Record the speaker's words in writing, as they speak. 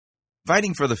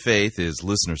Fighting for the Faith is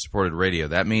listener-supported radio.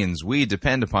 That means we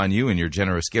depend upon you and your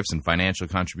generous gifts and financial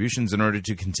contributions in order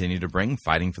to continue to bring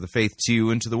Fighting for the Faith to you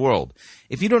and to the world.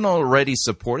 If you don't already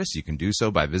support us, you can do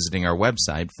so by visiting our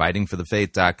website,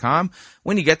 fightingforthefaith.com.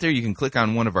 When you get there, you can click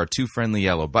on one of our two friendly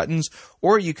yellow buttons,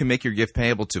 or you can make your gift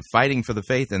payable to Fighting for the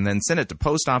Faith and then send it to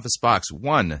Post Office Box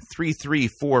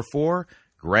 13344,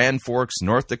 Grand Forks,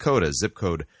 North Dakota, zip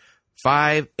code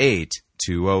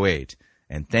 58208.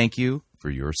 And thank you for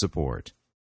your support.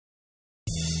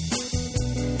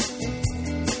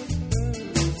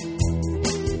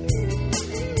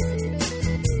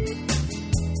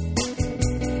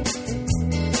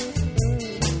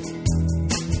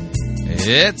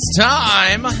 It's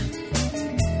time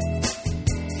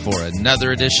for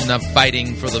another edition of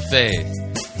Fighting for the Faith.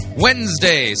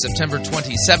 Wednesday, September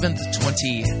 27th,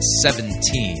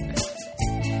 2017.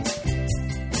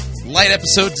 Light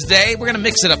episode today. We're going to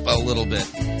mix it up a little bit.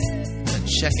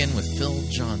 Check in with Phil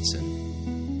Johnson.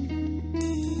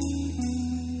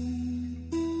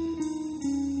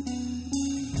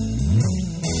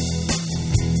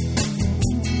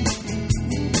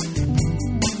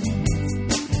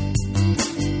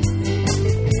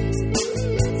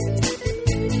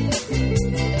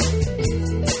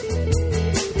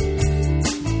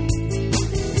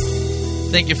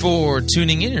 Thank you for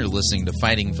tuning in. You're listening to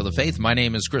Fighting for the Faith. My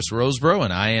name is Chris Roseborough,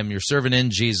 and I am your servant in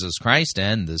Jesus Christ,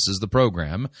 and this is the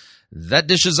program that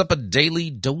dishes up a daily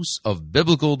dose of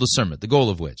biblical discernment, the goal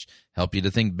of which help you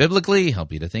to think biblically,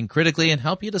 help you to think critically, and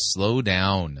help you to slow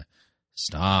down.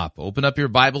 Stop. Open up your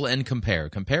Bible and compare.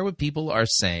 Compare what people are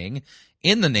saying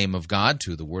in the name of God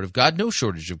to the Word of God. No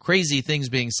shortage of crazy things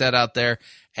being said out there,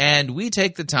 and we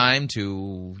take the time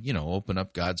to, open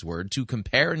up God's Word to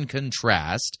compare and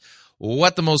contrast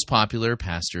what the most popular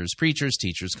pastors, preachers,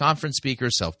 teachers, conference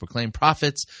speakers, self-proclaimed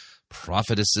prophets,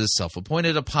 prophetesses,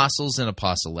 self-appointed apostles and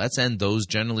apostolettes, and those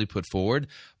generally put forward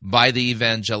by the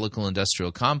evangelical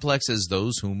industrial complex as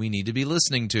those whom we need to be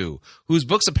listening to, whose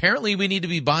books apparently we need to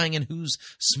be buying, and whose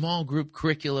small group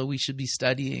curricula we should be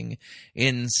studying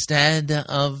instead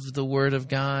of the Word of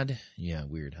God. Yeah,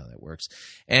 weird how that works.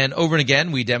 And over and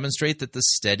again, we demonstrate that the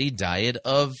steady diet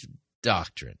of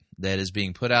doctrine that is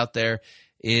being put out there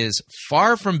is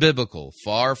far from biblical,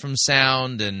 far from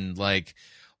sound, and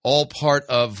all part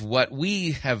of what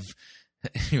we have.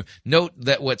 Note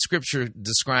that what Scripture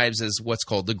describes as what's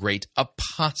called the great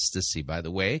apostasy, by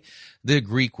the way. The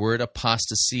Greek word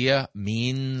apostasia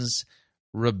means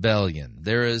rebellion.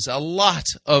 There is a lot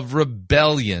of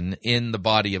rebellion in the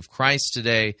body of Christ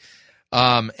today,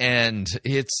 and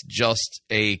it's just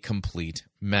a complete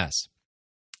mess.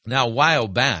 Now, a while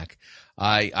back,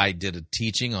 I did a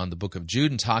teaching on the book of Jude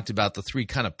and talked about the three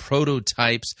kind of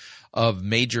prototypes of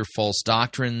major false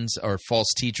doctrines or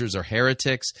false teachers or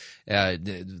heretics.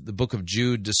 The book of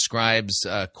Jude describes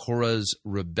Korah's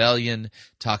rebellion,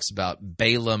 talks about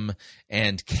Balaam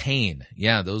and Cain.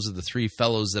 Yeah, those are the three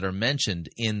fellows that are mentioned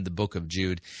in the book of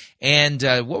Jude. And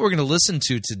what we're going to listen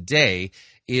to today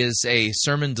is a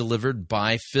sermon delivered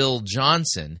by Phil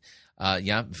Johnson.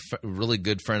 Really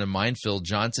good friend of mine, Phil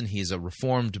Johnson. He's a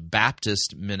Reformed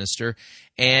Baptist minister,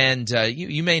 and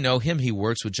you may know him. He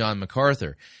works with John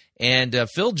MacArthur. And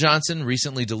Phil Johnson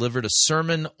recently delivered a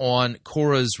sermon on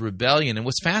Korah's rebellion. And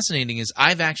what's fascinating is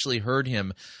I've actually heard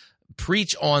him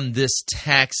preach on this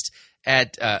text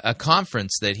at a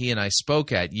conference that he and I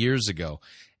spoke at years ago.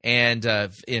 And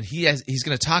he's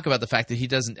going to talk about the fact that he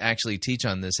doesn't actually teach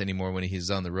on this anymore when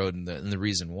he's on the road, and the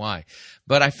reason why.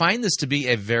 But I find this to be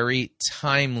a very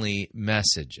timely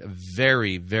message, a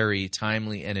very, very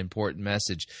timely and important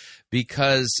message,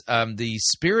 because the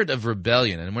spirit of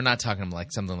rebellion, and we're not talking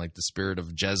like something like the spirit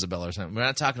of Jezebel or something. We're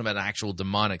not talking about an actual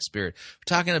demonic spirit.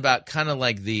 We're talking about kind of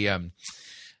like the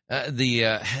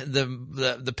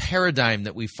paradigm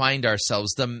that we find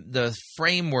ourselves, the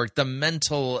framework, the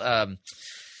mental.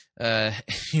 How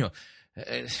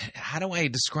do I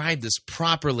describe this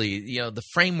properly? The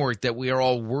framework that we are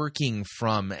all working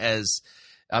from as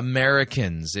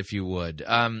Americans, if you would.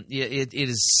 It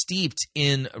is steeped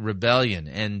in rebellion,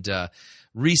 and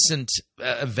recent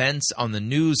events on the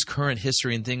news, current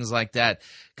history, and things like that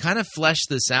kind of flesh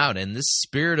this out. And this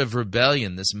spirit of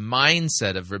rebellion, this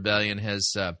mindset of rebellion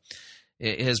has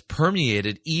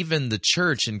permeated even the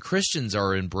church, and Christians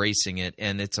are embracing it,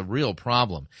 and it's a real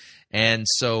problem. And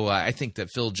so I think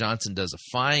that Phil Johnson does a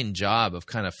fine job of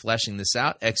kind of fleshing this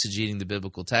out, exegeting the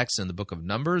biblical text in the book of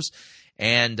Numbers,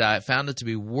 and I found it to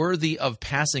be worthy of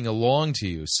passing along to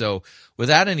you. So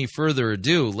without any further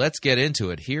ado, let's get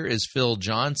into it. Here is Phil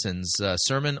Johnson's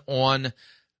sermon on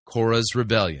Korah's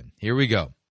rebellion. Here we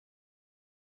go.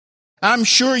 I'm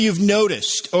sure you've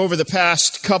noticed over the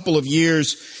past couple of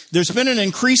years, there's been an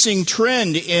increasing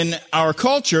trend in our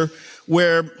culture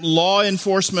where law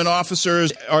enforcement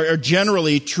officers are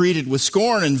generally treated with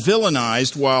scorn and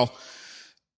villainized, while,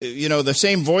 the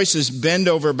same voices bend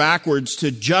over backwards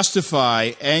to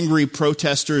justify angry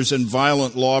protesters and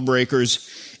violent lawbreakers.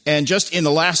 And just in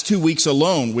the last 2 weeks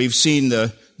alone, we've seen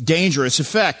the dangerous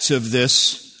effects of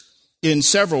this in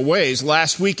several ways.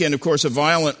 Last weekend, of course, a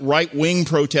violent right-wing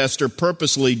protester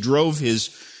purposely drove his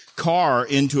car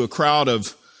into a crowd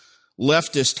of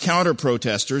leftist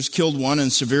counter-protesters, killed one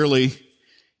and severely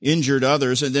injured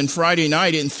others. And then Friday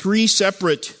night, in 3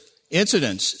 separate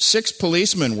incidents, 6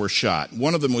 policemen were shot.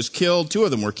 One of them was killed, 2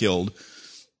 of them were killed,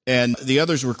 and the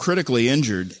others were critically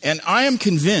injured. And I am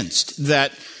convinced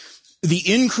that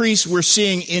the increase we're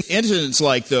seeing in incidents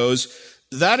like those,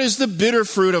 that is the bitter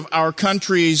fruit of our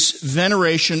country's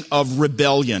veneration of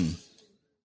rebellion.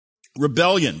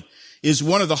 Rebellion is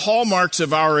one of the hallmarks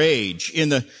of our age. In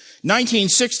the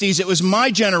 1960s, it was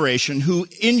my generation who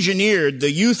engineered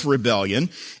the youth rebellion,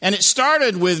 and it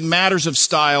started with matters of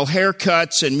style,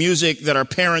 haircuts and music that our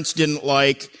parents didn't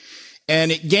like,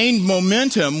 and it gained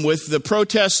momentum with the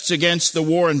protests against the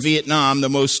war in Vietnam, the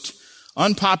most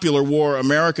unpopular war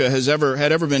America had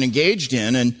ever been engaged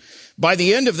in. And by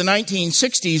the end of the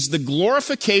 1960s, the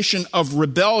glorification of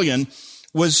rebellion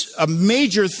was a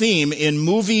major theme in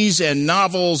movies and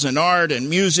novels and art and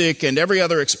music and every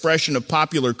other expression of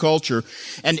popular culture.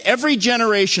 And every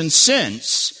generation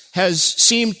since has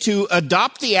seemed to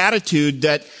adopt the attitude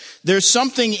that there's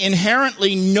something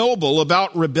inherently noble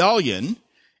about rebellion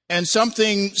and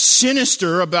something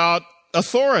sinister about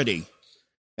authority.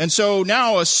 And so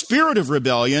now a spirit of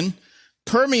rebellion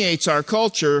permeates our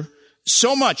culture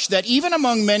so much that even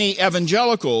among many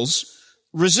evangelicals,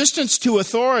 resistance to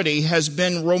authority has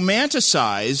been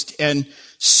romanticized and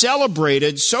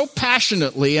celebrated so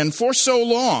passionately and for so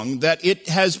long that it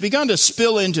has begun to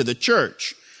spill into the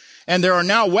church. And there are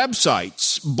now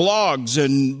websites, blogs,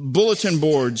 and bulletin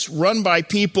boards run by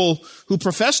people who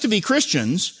profess to be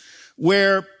Christians,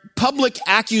 where public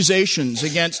accusations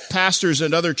against pastors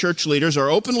and other church leaders are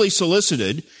openly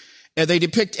solicited, and they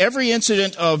depict every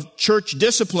incident of church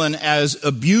discipline as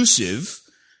abusive,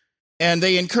 and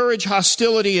they encourage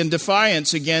hostility and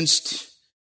defiance against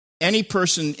any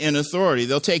person in authority.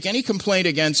 They'll take any complaint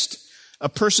against a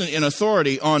person in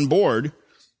authority on board,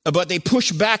 but they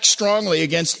push back strongly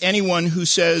against anyone who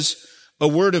says a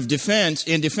word of defense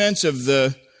in defense of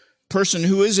the person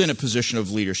who is in a position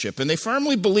of leadership. And they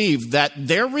firmly believe that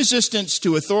their resistance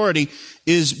to authority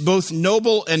is both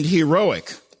noble and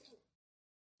heroic.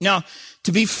 Now,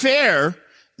 to be fair,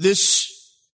 this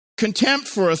contempt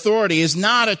for authority is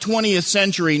not a 20th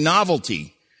century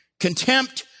novelty.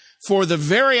 Contempt for the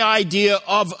very idea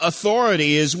of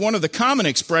authority is one of the common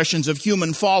expressions of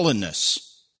human fallenness.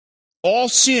 All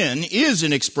sin is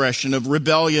an expression of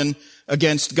rebellion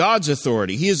against God's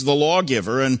authority. He is the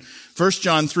lawgiver, and 1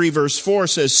 John 3 verse 4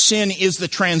 says, sin is the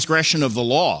transgression of the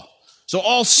law. So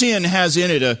all sin has in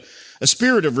it a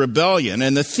spirit of rebellion,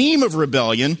 and the theme of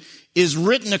rebellion is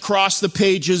written across the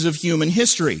pages of human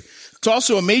history. It's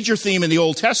also a major theme in the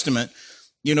Old Testament.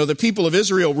 The people of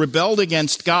Israel rebelled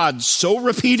against God so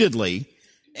repeatedly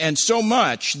and so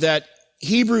much that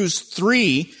Hebrews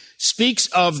 3 speaks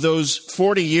of those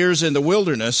 40 years in the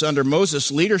wilderness under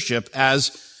Moses' leadership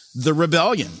as the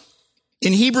rebellion.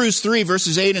 In Hebrews 3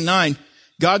 verses 8 and 9,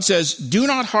 God says, "Do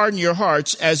not harden your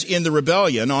hearts as in the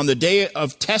rebellion on the day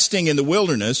of testing in the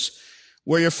wilderness,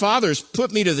 where your fathers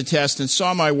put me to the test and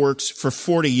saw my works for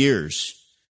 40 years.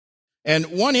 And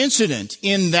one incident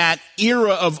in that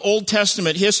era of Old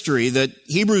Testament history that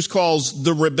Hebrews calls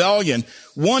the rebellion,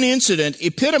 one incident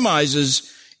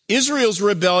epitomizes Israel's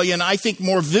rebellion, I think,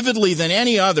 more vividly than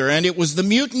any other, and it was the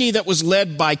mutiny that was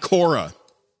led by Korah.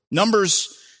 Numbers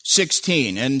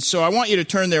 16. And so I want you to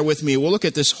turn there with me. We'll look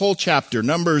at this whole chapter,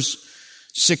 Numbers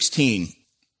 16.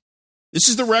 This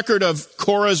is the record of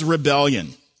Korah's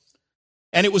rebellion.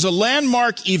 And it was a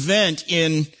landmark event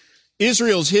in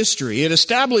Israel's history. It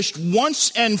established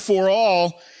once and for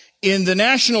all in the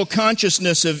national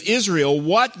consciousness of Israel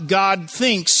what God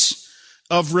thinks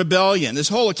of rebellion. This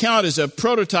whole account is a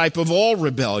prototype of all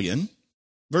rebellion.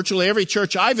 Virtually every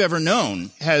church I've ever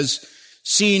known has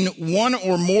seen one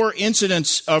or more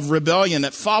incidents of rebellion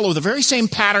that follow the very same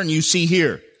pattern you see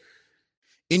here.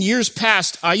 In years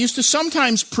past, I used to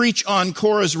sometimes preach on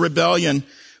Korah's rebellion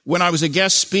when I was a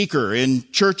guest speaker in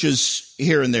churches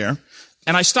here and there.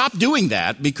 And I stopped doing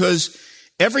that because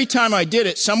every time I did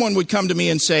it, someone would come to me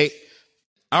and say,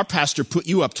 "Our pastor put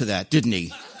you up to that, didn't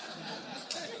he?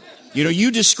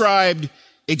 You described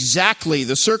exactly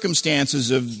the circumstances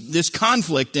of this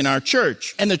conflict in our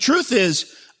church. And the truth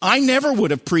is, I never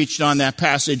would have preached on that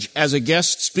passage as a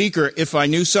guest speaker if I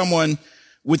knew someone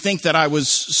would think that I was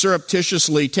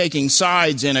surreptitiously taking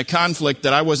sides in a conflict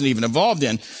that I wasn't even involved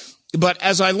in. But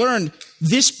as I learned,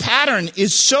 this pattern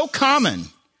is so common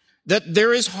that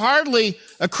there is hardly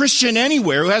a Christian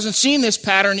anywhere who hasn't seen this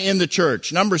pattern in the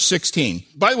church. Numbers 16.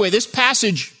 By the way, this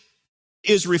passage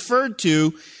is referred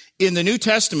to in the New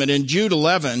Testament in Jude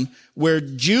 11, where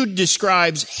Jude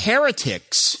describes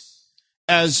heretics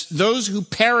as those who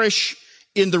perish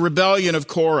in the rebellion of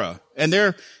Korah. And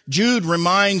there, Jude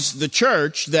reminds the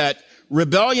church that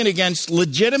rebellion against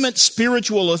legitimate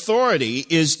spiritual authority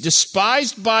is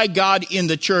despised by God in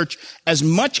the church as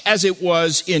much as it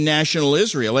was in national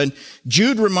Israel. And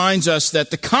Jude reminds us that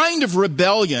the kind of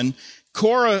rebellion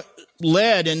Korah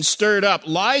led and stirred up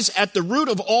lies at the root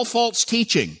of all false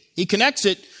teaching. He connects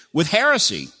it with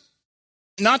heresy.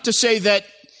 Not to say that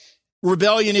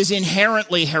rebellion is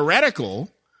inherently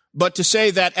heretical, but to say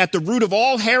that at the root of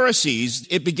all heresies,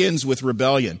 it begins with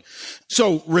rebellion.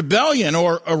 So rebellion,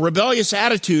 or a rebellious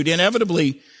attitude,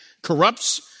 inevitably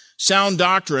corrupts sound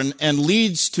doctrine and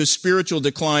leads to spiritual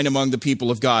decline among the people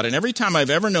of God. And every time I've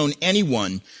ever known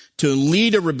anyone to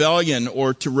lead a rebellion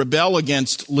or to rebel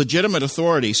against legitimate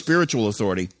authority, spiritual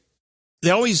authority,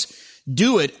 they always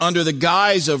do it under the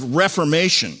guise of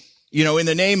reformation, in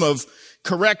the name of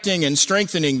correcting and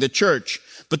strengthening the church.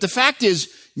 But the fact is,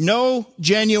 no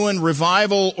genuine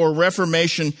revival or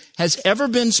reformation has ever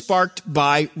been sparked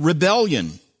by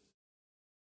rebellion.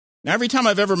 Now, every time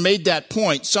I've ever made that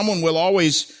point, someone will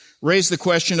always raise the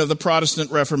question of the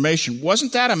Protestant Reformation.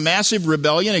 Wasn't that a massive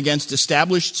rebellion against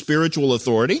established spiritual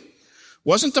authority?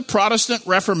 Wasn't the Protestant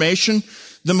Reformation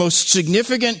the most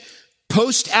significant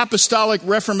post-apostolic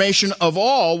reformation of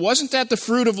all? Wasn't that the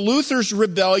fruit of Luther's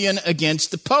rebellion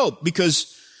against the Pope?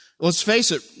 Because, let's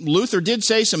face it, Luther did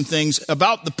say some things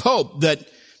about the Pope that,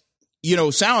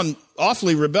 sound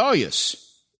awfully rebellious.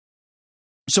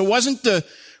 So wasn't the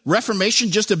Reformation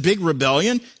just a big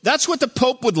rebellion? That's what the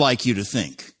Pope would like you to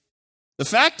think. The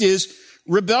fact is,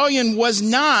 rebellion was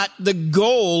not the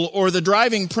goal or the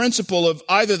driving principle of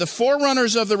either the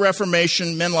forerunners of the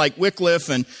Reformation, men like Wycliffe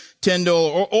and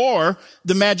Tyndale, or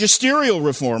the magisterial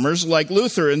reformers like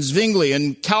Luther and Zwingli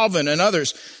and Calvin and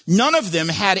others. None of them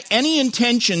had any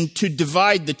intention to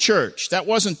divide the church. That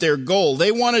wasn't their goal.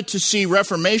 They wanted to see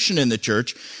reformation in the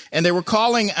church, and they were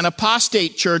calling an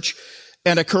apostate church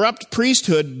and a corrupt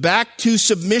priesthood back to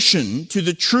submission to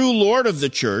the true Lord of the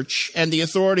church and the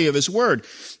authority of his word.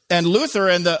 And Luther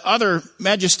and the other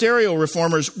magisterial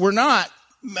reformers were not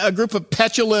a group of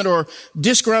petulant or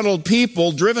disgruntled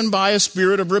people driven by a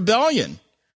spirit of rebellion.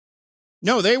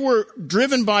 No, they were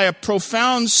driven by a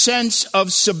profound sense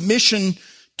of submission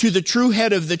to the true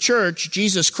head of the church,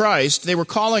 Jesus Christ. They were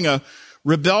calling a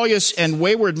rebellious and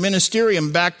wayward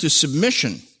ministerium back to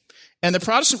submission. And the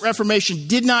Protestant Reformation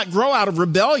did not grow out of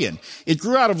rebellion. It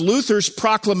grew out of Luther's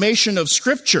proclamation of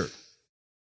Scripture.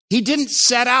 He didn't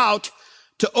set out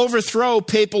to overthrow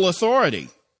papal authority.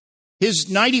 His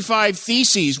 95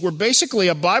 theses were basically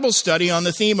a Bible study on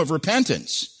the theme of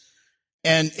repentance.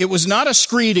 And it was not a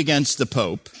screed against the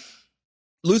Pope.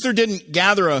 Luther didn't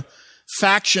gather a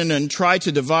faction and try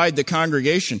to divide the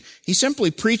congregation. He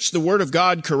simply preached the word of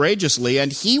God courageously,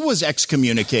 and he was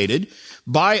excommunicated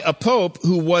by a pope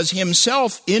who was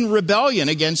himself in rebellion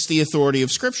against the authority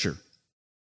of Scripture.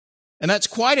 And that's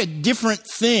quite a different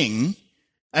thing.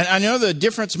 And I know the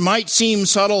difference might seem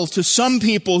subtle to some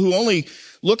people who only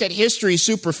look at history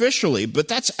superficially, but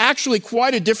that's actually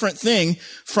quite a different thing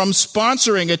from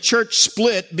sponsoring a church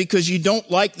split because you don't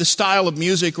like the style of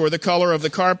music or the color of the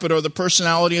carpet or the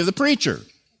personality of the preacher.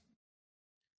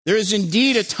 There is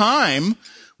indeed a time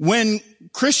when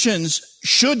Christians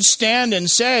should stand and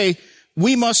say,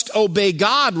 we must obey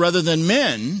God rather than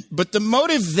men, but the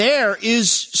motive there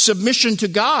is submission to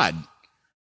God,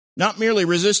 not merely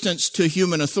resistance to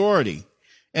human authority.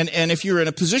 And if you're in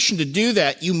a position to do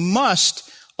that, you must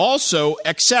also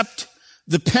accept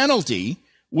the penalty,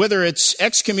 whether it's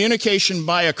excommunication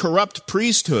by a corrupt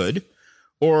priesthood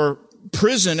or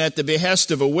prison at the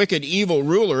behest of a wicked, evil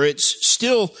ruler. It's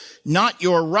still not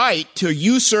your right to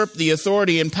usurp the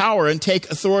authority and power and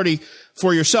take authority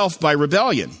for yourself by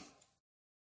rebellion.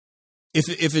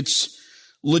 If it's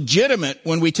legitimate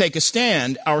when we take a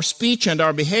stand, our speech and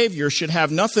our behavior should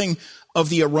have nothing of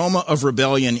the aroma of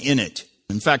rebellion in it.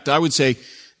 In fact, I would say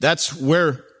that's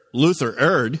where Luther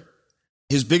erred.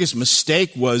 His biggest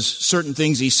mistake was certain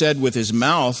things he said with his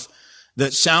mouth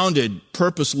that sounded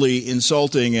purposely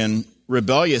insulting and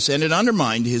rebellious, and it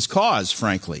undermined his cause,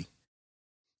 frankly.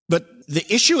 But the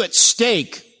issue at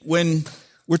stake when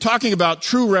we're talking about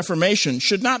true reformation,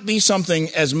 should not be something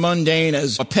as mundane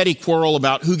as a petty quarrel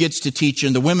about who gets to teach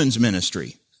in the women's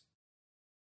ministry.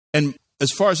 And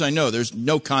as far as I know, there's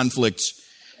no conflicts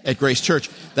at Grace Church.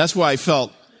 That's why I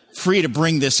felt free to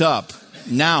bring this up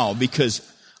now, because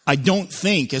I don't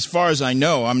think, as far as I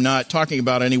know, I'm not talking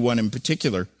about anyone in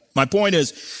particular. My point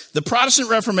is, the Protestant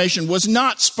Reformation was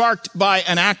not sparked by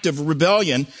an act of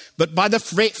rebellion, but by the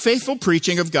faithful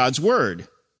preaching of God's Word.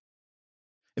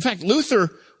 In fact, Luther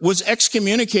was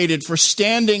excommunicated for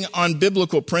standing on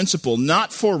biblical principle,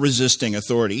 not for resisting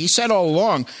authority. He said all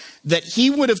along that he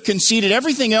would have conceded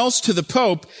everything else to the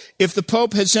Pope if the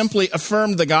Pope had simply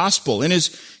affirmed the gospel. In his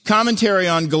commentary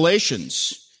on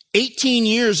Galatians, 18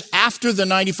 years after the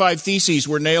 95 Theses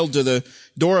were nailed to the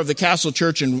door of the Castle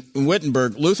Church in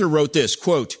Wittenberg, Luther wrote this,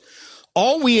 quote,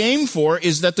 "All we aim for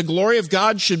is that the glory of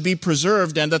God should be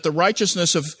preserved and that the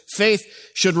righteousness of faith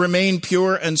should remain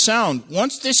pure and sound.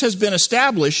 Once this has been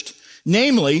established,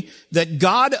 namely, that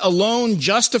God alone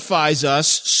justifies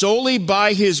us solely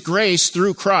by his grace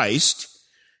through Christ,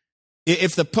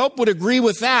 if the Pope would agree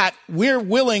with that, we're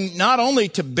willing not only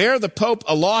to bear the Pope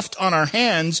aloft on our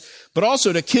hands, but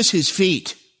also to kiss his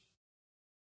feet."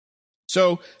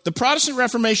 So the Protestant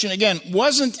Reformation, again,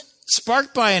 wasn't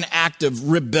sparked by an act of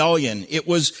rebellion. It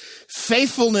was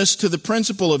faithfulness to the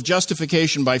principle of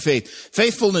justification by faith,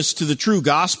 faithfulness to the true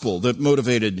gospel that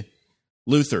motivated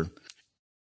Luther.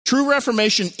 True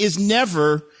Reformation is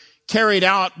never carried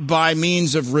out by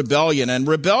means of rebellion, and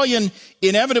rebellion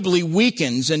inevitably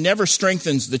weakens and never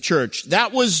strengthens the church.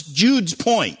 That was Jude's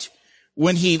point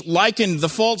when he likened the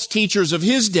false teachers of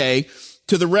his day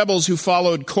to the rebels who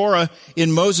followed Korah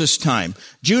in Moses' time.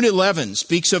 Jude 11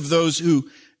 speaks of those who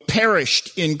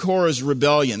perished in Korah's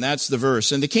rebellion. That's the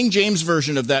verse. And the King James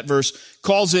Version of that verse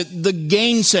calls it the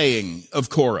gainsaying of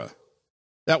Korah.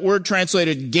 That word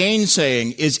translated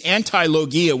gainsaying is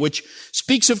antilogia, which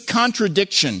speaks of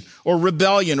contradiction or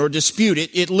rebellion or dispute.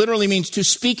 It literally means to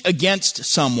speak against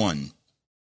someone.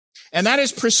 And that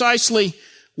is precisely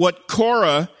what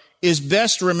Korah is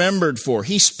best remembered for.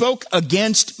 He spoke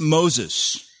against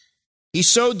Moses. He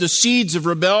sowed the seeds of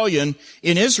rebellion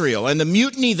in Israel, and the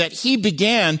mutiny that he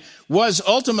began was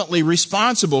ultimately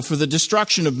responsible for the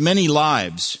destruction of many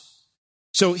lives.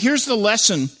 So here's the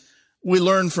lesson we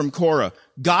learn from Korah.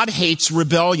 God hates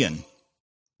rebellion.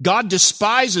 God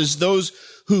despises those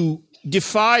who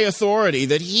defy authority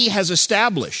that he has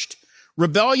established.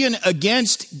 Rebellion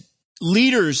against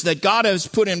leaders that God has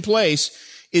put in place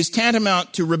is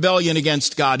tantamount to rebellion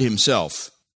against God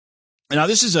himself. Now,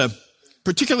 this is a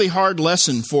particularly hard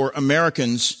lesson for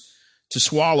Americans to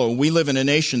swallow. We live in a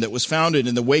nation that was founded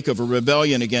in the wake of a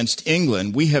rebellion against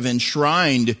England. We have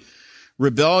enshrined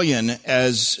rebellion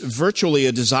as virtually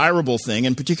a desirable thing,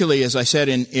 and particularly, as I said,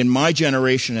 in my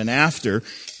generation and after,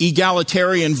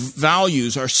 egalitarian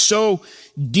values are so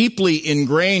deeply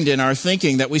ingrained in our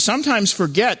thinking that we sometimes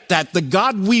forget that the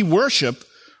God we worship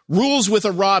rules with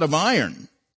a rod of iron,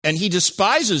 and he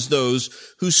despises those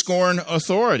who scorn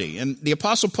authority. And the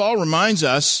Apostle Paul reminds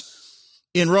us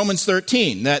in Romans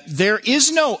 13 that there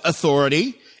is no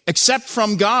authority except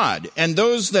from God, and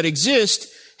those that exist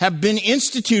have been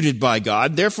instituted by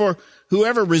God. Therefore,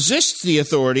 whoever resists the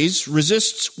authorities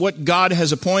resists what God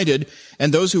has appointed,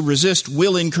 and those who resist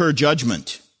will incur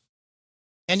judgment.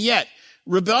 And yet,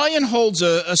 rebellion holds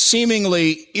a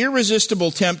seemingly irresistible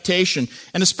temptation,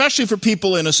 and especially for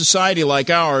people in a society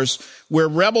like ours, where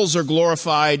rebels are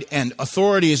glorified and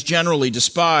authority is generally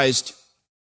despised.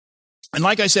 And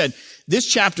like I said, this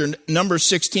chapter, number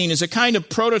 16, is a kind of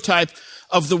prototype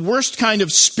of the worst kind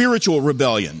of spiritual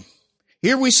rebellion.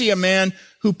 Here we see a man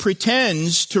who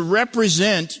pretends to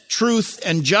represent truth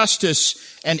and justice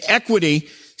and equity,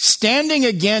 standing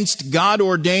against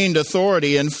God-ordained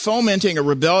authority and fomenting a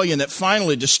rebellion that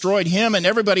finally destroyed him and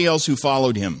everybody else who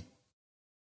followed him.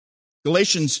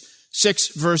 Galatians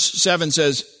 6 verse 7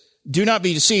 says, "Do not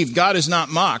be deceived, God is not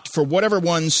mocked, for whatever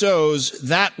one sows,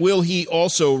 that will he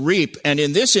also reap." And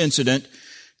in this incident,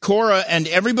 Korah and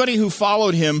everybody who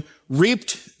followed him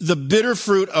reaped the bitter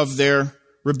fruit of their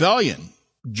rebellion,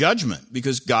 judgment,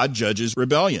 because God judges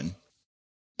rebellion.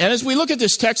 And as we look at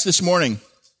this text this morning,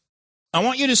 I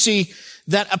want you to see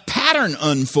that a pattern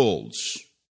unfolds.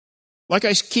 Like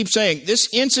I keep saying, this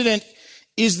incident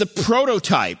is the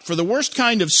prototype for the worst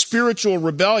kind of spiritual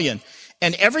rebellion.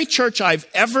 And every church I've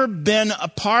ever been a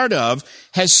part of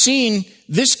has seen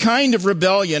this kind of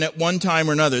rebellion at one time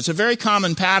or another. It's a very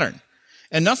common pattern.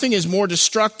 And nothing is more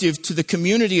destructive to the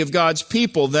community of God's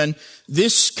people than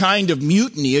this kind of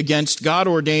mutiny against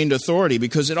God-ordained authority,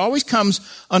 because it always comes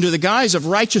under the guise of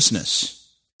righteousness.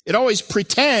 It always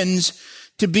pretends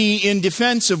to be in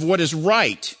defense of what is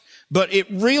right, but it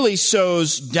really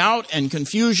sows doubt and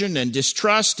confusion and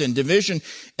distrust and division.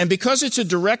 And because it's a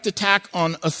direct attack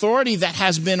on authority that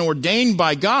has been ordained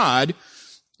by God,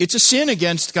 it's a sin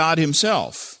against God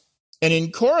himself. And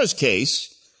in Korah's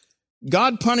case,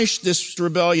 God punished this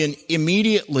rebellion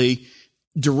immediately,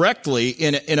 directly,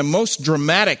 in a most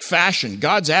dramatic fashion.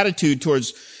 God's attitude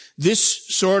towards this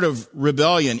sort of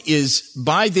rebellion is,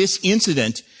 by this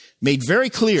incident, made very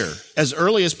clear as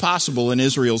early as possible in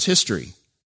Israel's history.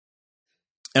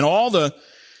 And all the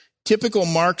typical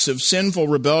marks of sinful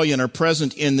rebellion are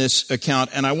present in this account,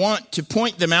 and I want to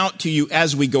point them out to you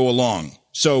as we go along.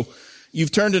 So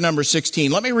you've turned to number 16.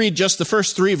 Let me read just the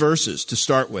first 3 verses to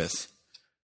start with.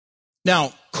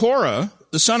 Now, Korah,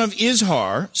 the son of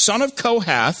Izhar, son of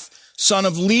Kohath, son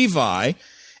of Levi,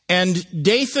 and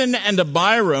Dathan and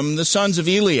Abiram, the sons of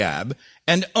Eliab,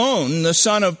 and On, the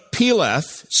son of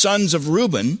Peleth, sons of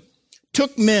Reuben,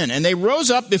 took men, and they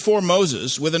rose up before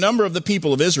Moses with a number of the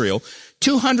people of Israel,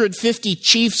 250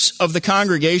 chiefs of the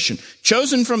congregation,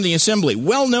 chosen from the assembly,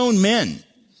 well-known men.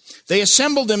 They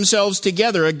assembled themselves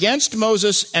together against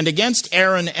Moses and against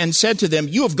Aaron and said to them,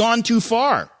 "You have gone too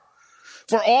far.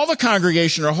 For all the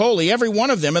congregation are holy, every one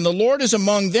of them, and the Lord is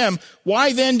among them.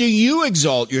 Why then do you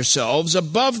exalt yourselves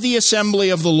above the assembly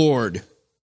of the Lord?"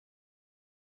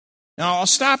 Now, I'll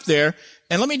stop there,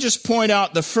 and let me just point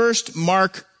out the first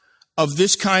mark of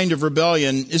this kind of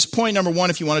rebellion is point number 1,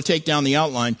 if you want to take down the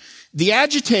outline. The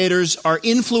agitators are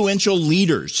influential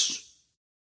leaders.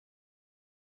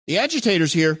 The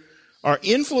agitators here are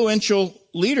influential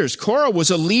leaders. Korah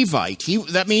was a Levite.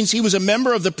 That means he was a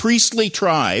member of the priestly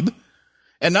tribe.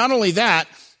 And not only that,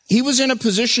 he was in a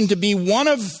position to be one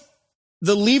of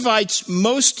the Levites'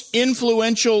 most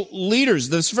influential leaders.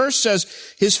 This verse says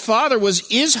his father was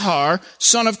Izhar,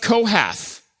 son of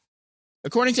Kohath.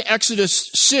 According to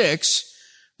Exodus 6,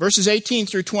 verses 18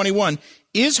 through 21,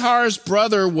 Izhar's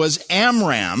brother was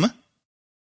Amram,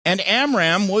 and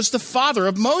Amram was the father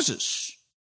of Moses.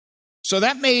 So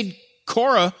that made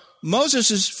Korah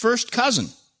Moses' first cousin.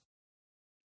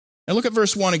 Now look at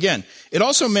verse 1 again. It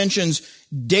also mentions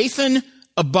Dathan,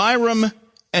 Abiram,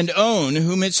 and On,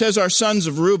 whom it says are sons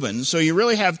of Reuben. So you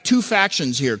really have 2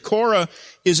 factions here. Korah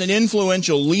is an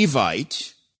influential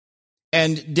Levite,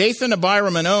 and Dathan,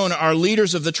 Abiram, and On are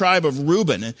leaders of the tribe of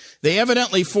Reuben. They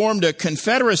evidently formed a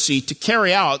confederacy to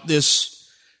carry out this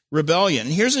rebellion.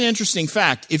 Here's an interesting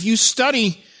fact. If you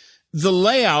study the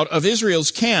layout of Israel's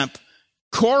camp,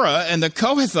 Korah and the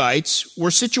Kohathites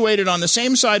were situated on the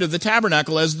same side of the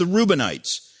tabernacle as the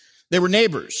Reubenites. They were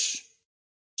neighbors.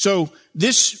 So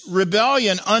this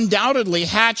rebellion undoubtedly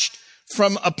hatched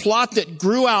from a plot that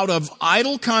grew out of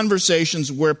idle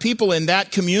conversations where people in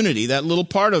that community, that little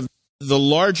part of the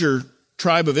larger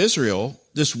tribe of Israel,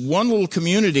 this one little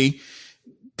community,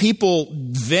 people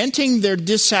venting their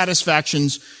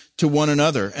dissatisfactions to one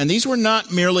another. And these were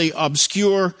not merely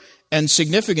obscure and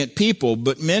significant people,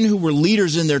 but men who were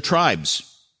leaders in their tribes.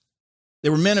 They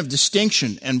were men of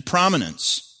distinction and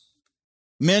prominence,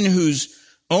 men whose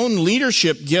own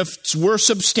leadership gifts were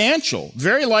substantial,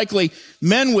 very likely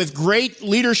men with great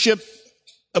leadership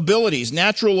abilities,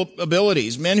 natural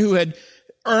abilities, men who had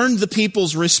earned the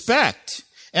people's respect.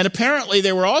 And apparently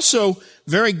they were also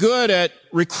very good at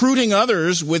recruiting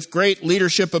others with great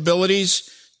leadership abilities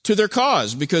to their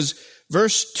cause, because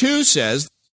verse 2 says,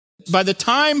 by the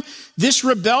time this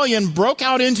rebellion broke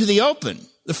out into the open,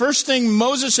 the first thing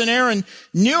Moses and Aaron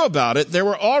knew about it, there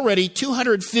were already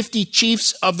 250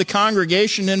 chiefs of the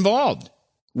congregation involved,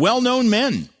 well-known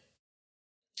men.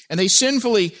 And they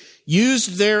sinfully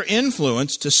used their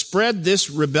influence to spread this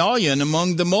rebellion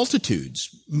among the multitudes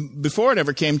before it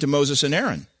ever came to Moses and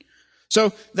Aaron.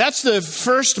 So that's the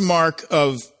first mark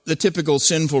of the typical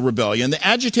sinful rebellion. The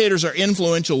agitators are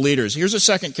influential leaders. Here's a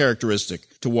second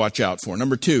characteristic to watch out for.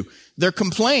 Number 2, their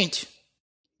complaint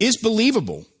is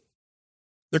believable.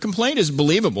 Their complaint is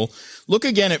believable. Look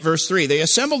again at verse 3. They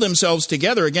assembled themselves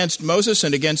together against Moses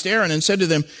and against Aaron and said to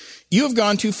them, "You have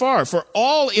gone too far, for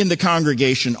all in the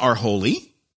congregation are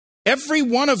holy, every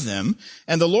one of them,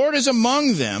 and the Lord is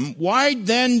among them. Why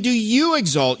then do you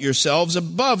exalt yourselves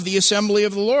above the assembly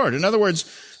of the Lord?" In other words,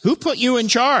 who put you in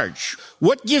charge?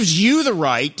 What gives you the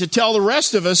right to tell the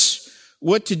rest of us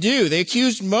what to do? They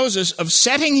accused Moses of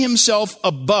setting himself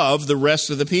above the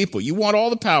rest of the people. You want all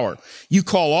the power. You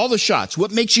call all the shots.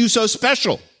 What makes you so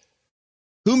special?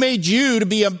 Who made you to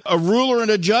be a ruler and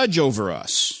a judge over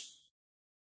us?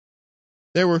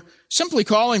 They were simply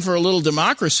calling for a little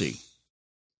democracy.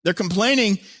 They're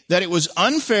complaining that it was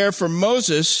unfair for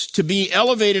Moses to be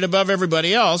elevated above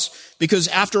everybody else because,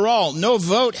 after all, no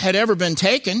vote had ever been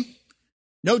taken.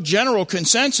 No general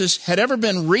consensus had ever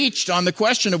been reached on the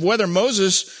question of whether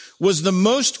Moses was the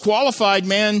most qualified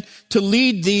man to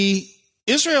lead the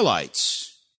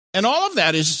Israelites. And all of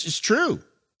that is true.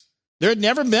 There had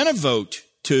never been a vote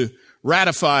to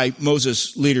ratify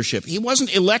Moses' leadership. He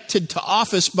wasn't elected to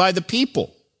office by the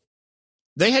people.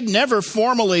 They had never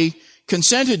formally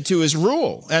consented to his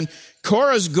rule. And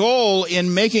Korah's goal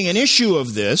in making an issue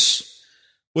of this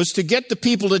was to get the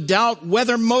people to doubt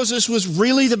whether Moses was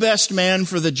really the best man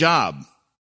for the job.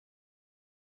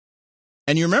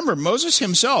 And you remember, Moses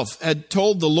himself had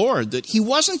told the Lord that he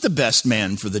wasn't the best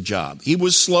man for the job. He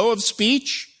was slow of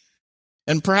speech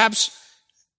and perhaps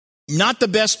not the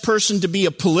best person to be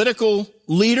a political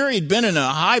leader. He'd been in a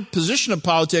high position of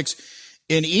politics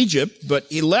in Egypt, but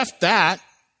he left that,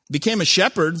 became a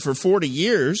shepherd for 40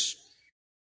 years.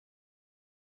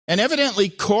 And evidently,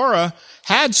 Korah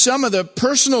had some of the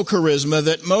personal charisma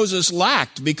that Moses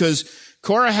lacked, because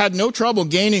Korah had no trouble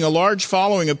gaining a large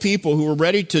following of people who were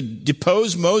ready to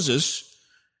depose Moses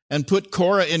and put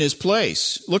Korah in his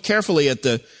place. Look carefully at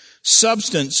the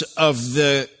substance of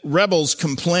the rebels'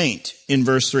 complaint in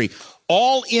verse 3.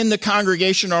 All in the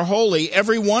congregation are holy,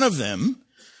 every one of them,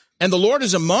 and the Lord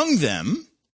is among them.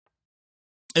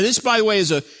 And this, by the way,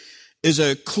 is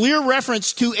a clear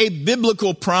reference to a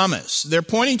biblical promise. They're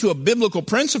pointing to a biblical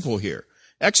principle here.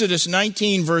 Exodus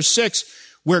 19, verse 6,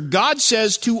 where God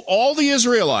says to all the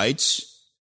Israelites,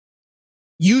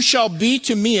 "You shall be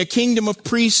to me a kingdom of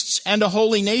priests and a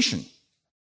holy nation."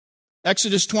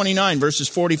 Exodus 29, verses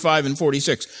 45 and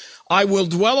 46. "I will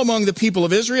dwell among the people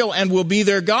of Israel and will be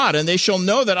their God, and they shall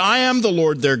know that I am the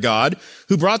Lord their God,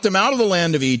 who brought them out of the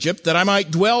land of Egypt, that I might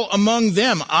dwell among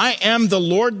them. I am the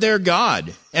Lord their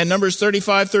God." And Numbers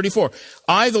 35, 34.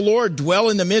 "I, the Lord, dwell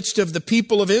in the midst of the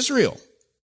people of Israel."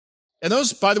 And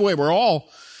those, by the way, were all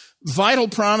vital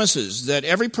promises that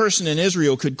every person in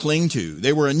Israel could cling to.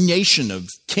 They were a nation of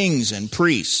kings and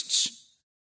priests.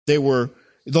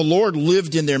 The Lord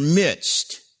lived in their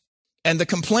midst. And the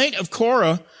complaint of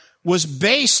Korah was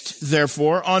based,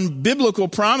 therefore, on biblical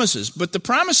promises. But the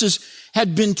promises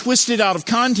had been twisted out of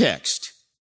context.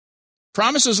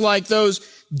 Promises like those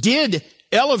did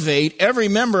elevate every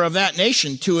member of that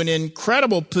nation to an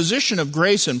incredible position of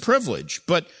grace and privilege.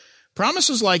 But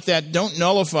promises like that don't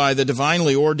nullify the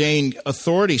divinely ordained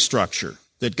authority structure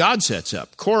that God sets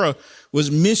up. Korah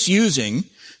was misusing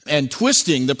and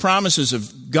twisting the promises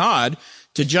of God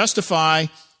to justify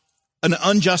an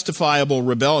unjustifiable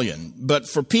rebellion. But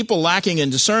for people lacking in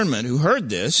discernment who heard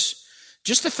this,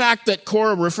 just the fact that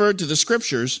Korah referred to the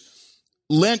scriptures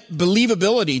lent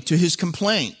believability to his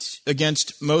complaint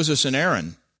against Moses and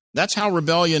Aaron. That's how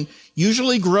rebellion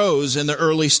usually grows in the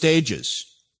early stages.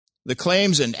 The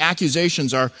claims and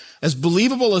accusations are as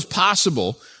believable as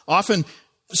possible, often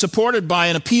supported by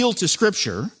an appeal to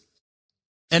Scripture.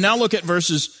 And now look at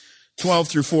verses 12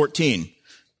 through 14.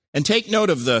 And take note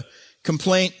of the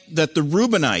complaint that the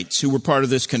Reubenites, who were part of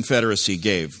this confederacy,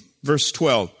 gave. Verse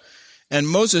 12. "And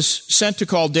Moses sent to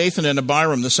call Dathan and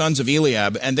Abiram, the sons of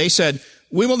Eliab, and they said,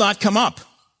 'We will not come up.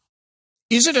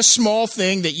 Is it a small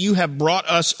thing that you have brought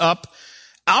us up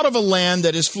out of a land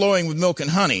that is flowing with milk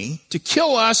and honey, to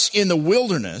kill us in the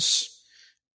wilderness,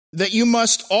 that you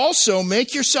must also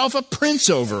make yourself a prince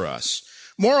over us?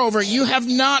 Moreover, you have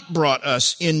not brought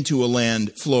us into a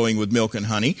land flowing with milk and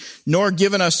honey, nor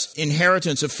given us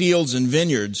inheritance of fields and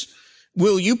vineyards.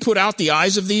 Will you put out the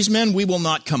eyes of these men? We will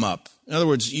not come up.'" In other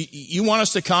words, you want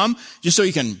us to come just so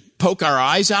you can poke our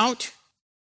eyes out?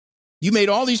 You made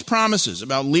all these promises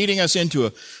about leading us into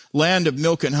a land of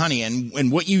milk and honey,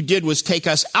 and what you did was take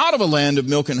us out of a land of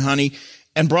milk and honey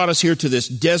and brought us here to this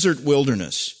desert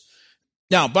wilderness.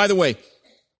 Now, by the way,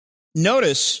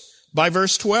 notice by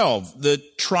verse 12, the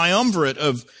triumvirate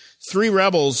of three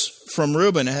rebels from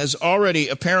Reuben has already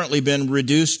apparently been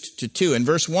reduced to two. In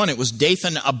verse 1, it was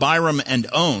Dathan, Abiram, and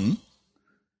On.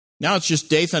 Now it's just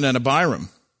Dathan and Abiram.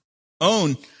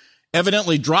 On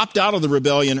evidently dropped out of the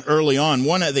rebellion early on.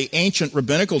 One of the ancient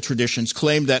rabbinical traditions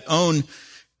claimed that On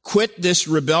quit this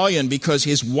rebellion because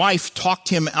his wife talked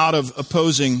him out of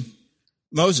opposing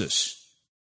Moses.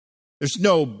 There's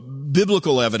no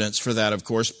biblical evidence for that, of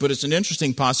course, but it's an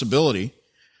interesting possibility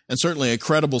and certainly a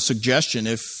credible suggestion.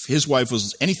 If his wife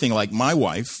was anything like my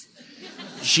wife,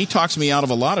 she talks me out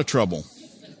of a lot of trouble.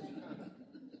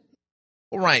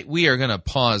 All right, we are going to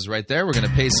pause right there. We're going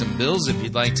to pay some bills. If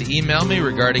you'd like to email me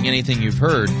regarding anything you've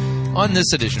heard on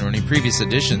this edition or any previous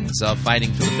editions of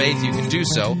Fighting for the Faith, you can do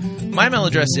so. My email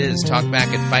address is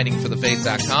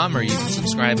talkback@fightingforthefaith.com, or you can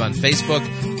subscribe on Facebook,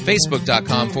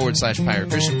 facebook.com/Pirate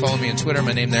Christian. Follow me on Twitter.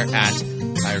 My name there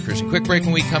 @Pirate Christian. Quick break.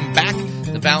 When we come back,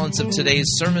 the balance of today's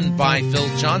sermon by Phil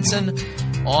Johnson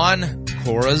on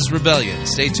Korah's Rebellion.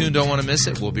 Stay tuned, don't want to miss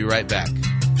it. We'll be right back.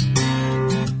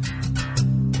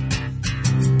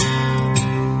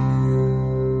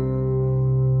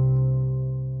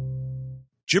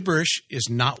 Gibberish is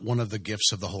not one of the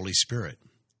gifts of the Holy Spirit.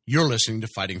 You're listening to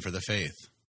Fighting for the Faith.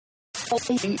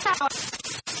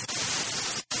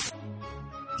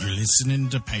 You're listening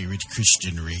to Pirate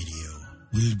Christian Radio.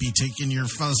 We'll be taking your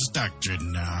false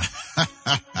doctrine now.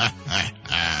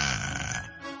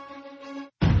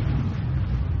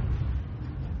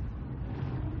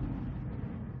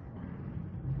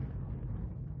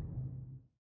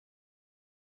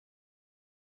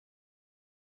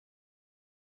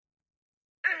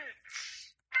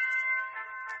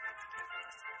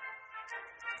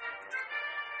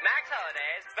 Max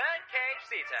Holliday's Birdcage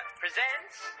Theater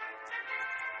presents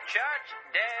Church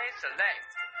Day Soleil.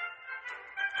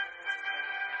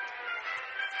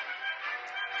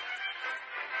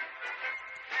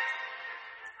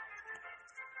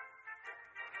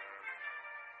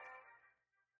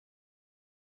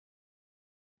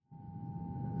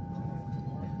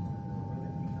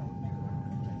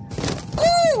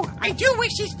 I do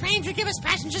wish these planes would give us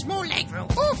passengers more legroom.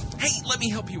 Oof. Hey, let me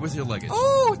help you with your luggage.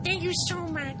 Oh, thank you so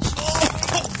much.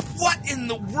 Oh, what in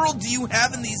the world do you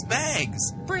have in these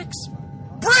bags? Bricks.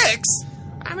 Bricks?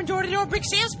 I'm a door-to-door brick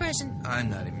salesperson. I'm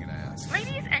not even going to ask.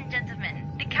 Ladies and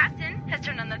gentlemen, the captain has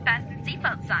turned on the fasten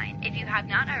seatbelt sign. If you have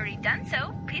not already done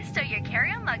so, please stow your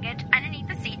carry-on luggage underneath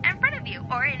the seat in front of you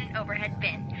or in an overhead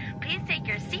bin. Please take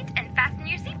your seat and fasten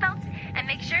your seatbelts, and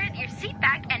make sure that your seat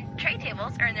back and tray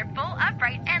tables are in their full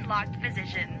upright and locked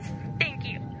positions. Thank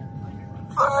you.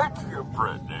 Thank you,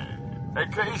 Brittany.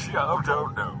 In case y'all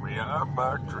don't know me, I'm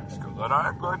Mark Driscoll, and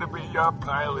I'm going to be your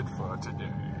pilot for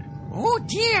today. Oh,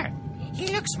 dear. He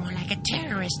looks more like a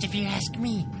terrorist, if you ask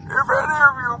me. If any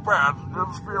of you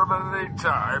passengers feel at any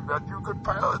time that you could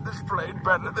pilot this plane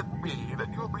better than me,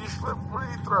 then you'll be swiftly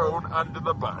thrown under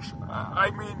the bus.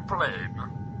 I mean plane.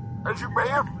 As you may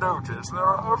have noticed, there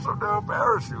are also no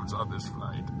parachutes on this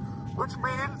flight, which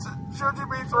means, should you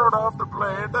be thrown off the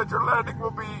plane, that your landing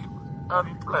will be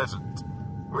unpleasant.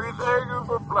 We thank you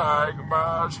for flying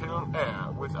Mars Hill Air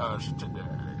with us today.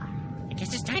 I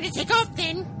guess it's time to take off,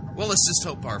 then. Well, let's just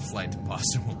hope our flight to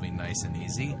Boston will be nice and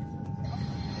easy.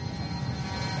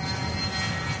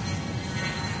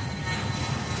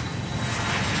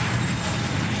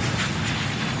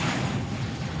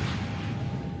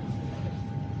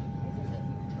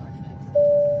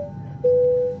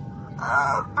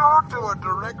 Due to a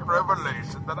direct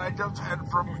revelation that I just had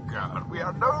from God, we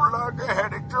are no longer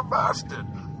heading to Boston.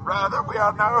 Rather, we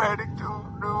are now heading to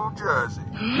New Jersey.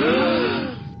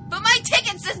 But my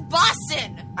ticket says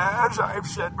Boston! As I've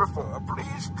said before,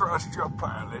 please trust your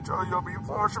pilot or you'll be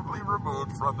forcibly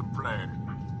removed from the plane.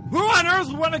 Who on earth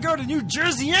would want to go to New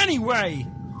Jersey anyway?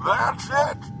 That's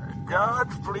it.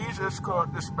 God, please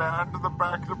escort this man to the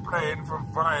back of the plane for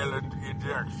violent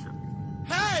ejection.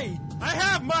 Hey, I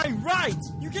have my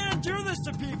rights. You can't do this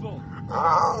to people.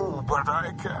 Oh, but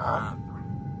I can.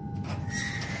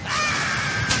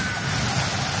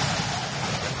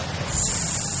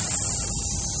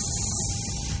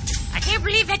 I can't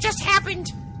believe that just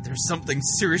happened. There's something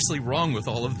seriously wrong with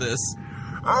all of this.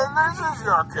 This is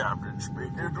your captain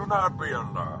speaking. Do not be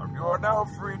alarmed. You are now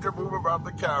free to move about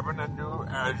the cabin and do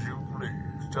as you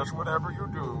please. Just whatever you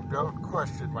do, don't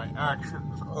question my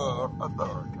actions or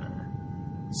authority.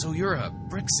 So you're a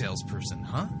brick salesperson,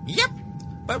 huh? Yep.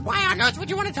 But why on earth would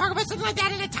you want to talk about something like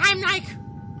that at a time like...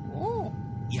 Oh.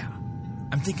 Yeah.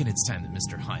 I'm thinking it's time that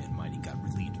Mr. High and Mighty got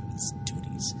relieved of his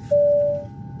duties.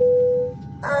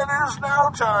 It is now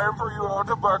time for you all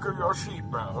to buckle your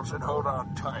seatbelts and hold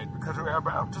on tight because we're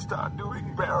about to start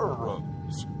doing barrel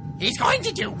rolls. He's going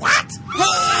to do what?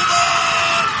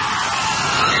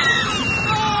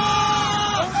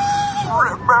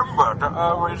 Remember to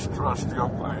always trust your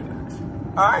pilot.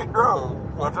 I know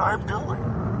what I'm doing.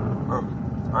 Oh,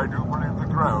 I do believe the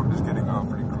ground is getting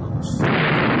awfully close.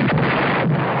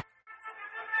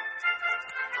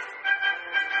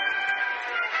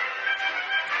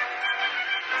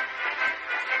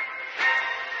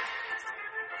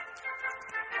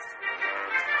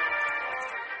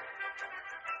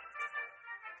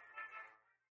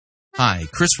 Hi,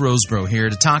 Chris Rosebrough here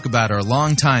to talk about our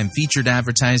longtime featured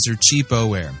advertiser,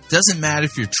 Cheapo Air. Doesn't matter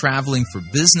if you're traveling for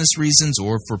business reasons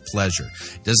or for pleasure.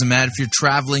 Doesn't matter if you're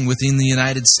traveling within the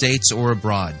United States or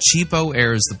abroad. Cheapo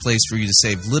Air is the place for you to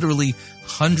save literally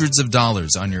hundreds of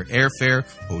dollars on your airfare,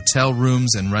 hotel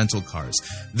rooms, and rental cars.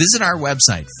 Visit our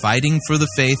website,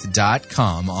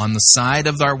 fightingforthefaith.com. On the side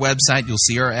of our website, you'll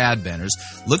see our ad banners.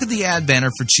 Look at the ad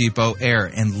banner for Cheapo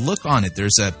Air and look on it.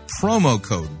 There's a promo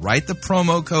code. Write the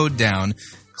promo code down.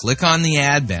 click on the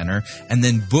ad banner, and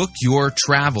then book your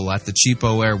travel at the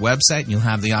Cheapo Air website, and you'll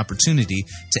have the opportunity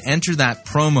to enter that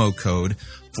promo code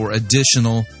for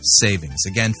additional savings.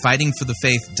 Again,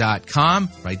 fightingforthefaith.com.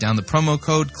 Write down the promo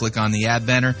code, click on the ad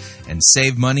banner, and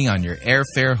save money on your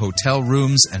airfare, hotel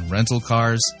rooms, and rental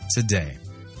cars today.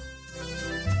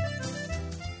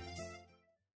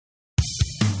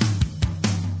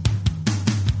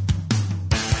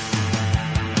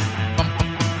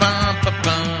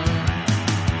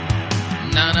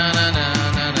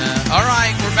 All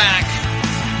right, we're back.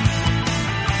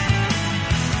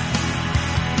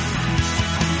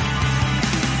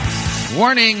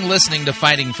 Warning, listening to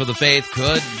Fighting for the Faith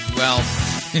could, well,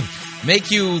 make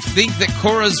you think that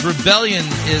Korah's rebellion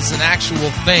is an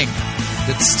actual thing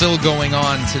that's still going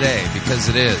on today, because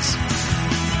it is.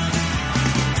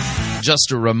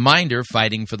 Just a reminder,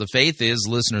 Fighting for the Faith is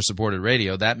listener-supported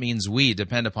radio. That means we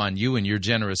depend upon you and your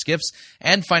generous gifts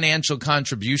and financial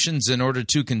contributions in order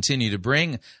to continue to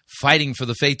bring Fighting for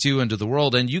the Faith to you into the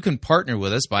world. And you can partner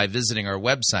with us by visiting our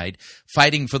website,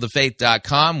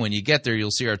 fightingforthefaith.com. When you get there,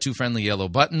 you'll see our two friendly yellow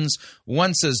buttons.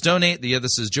 One says donate, the other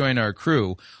says join our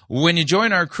crew. When you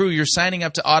join our crew, you're signing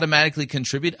up to automatically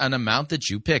contribute an amount that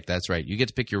you pick. That's right, you get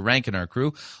to pick your rank in our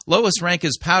crew. Lowest rank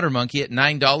is Powder Monkey at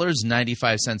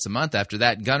 $9.95 a month. After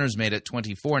that, Gunner's Mate at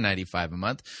 $24.95 a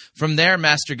month. From there,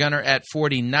 Master Gunner at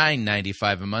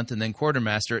 $49.95 a month, and then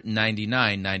Quartermaster at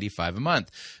 $99.95 a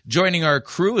month. Joining our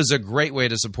crew is a great way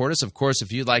to support us. Of course,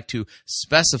 if you'd like to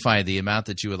specify the amount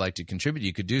that you would like to contribute,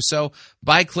 you could do so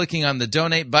by clicking on the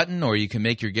donate button, or you can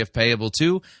make your gift payable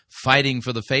to Fighting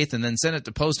for the Faith and then send it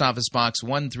to Post Office Box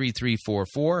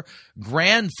 13344,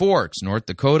 Grand Forks, North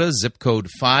Dakota, zip code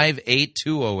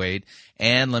 58208.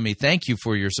 And let me thank you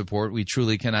for your support. We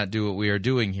truly cannot do what we are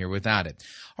doing here without it.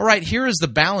 All right, here is the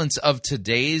balance of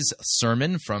today's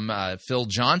sermon from Phil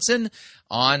Johnson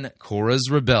on Korah's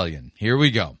rebellion. Here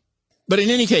we go. But in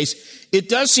any case, it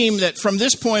does seem that from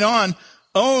this point on,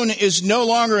 On is no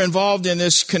longer involved in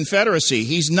this confederacy.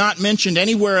 He's not mentioned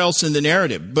anywhere else in the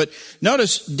narrative. But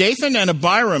notice, Dathan and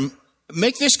Abiram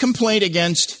make this complaint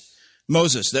against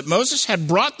Moses, that Moses had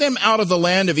brought them out of the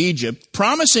land of Egypt,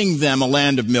 promising them a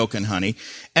land of milk and honey,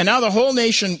 and now the whole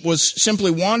nation was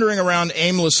simply wandering around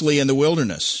aimlessly in the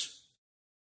wilderness.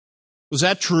 Was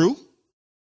that true?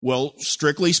 Well,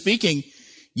 strictly speaking,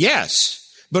 yes.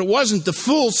 But it wasn't the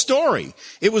full story.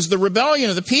 It was the rebellion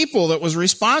of the people that was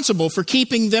responsible for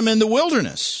keeping them in the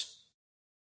wilderness.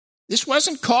 This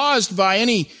wasn't caused by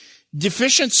any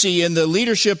deficiency in the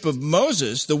leadership of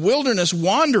Moses. The wilderness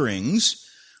wanderings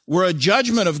were a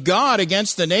judgment of God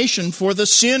against the nation for the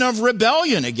sin of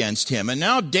rebellion against him. And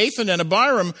now Dathan and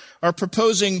Abiram are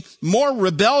proposing more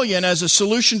rebellion as a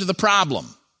solution to the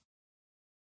problem.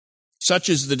 Such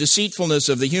is the deceitfulness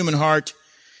of the human heart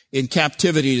in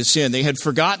captivity to sin. They had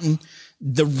forgotten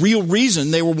the real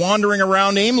reason they were wandering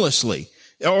around aimlessly.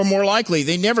 Or more likely,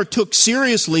 they never took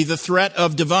seriously the threat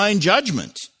of divine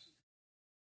judgment.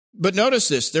 But notice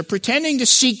this, they're pretending to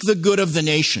seek the good of the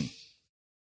nation.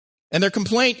 And their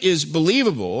complaint is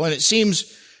believable, and it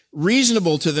seems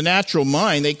reasonable to the natural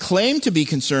mind. They claim to be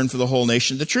concerned for the whole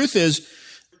nation. The truth is,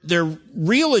 their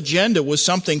real agenda was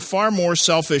something far more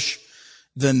selfish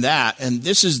than that. And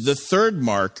this is the third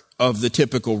mark of the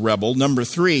typical rebel. Number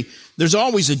 3, there's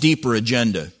always a deeper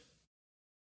agenda.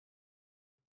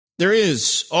 There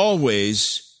is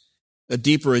always a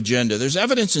deeper agenda. There's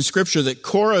evidence in Scripture that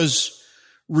Korah's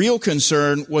real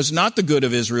concern was not the good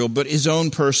of Israel, but his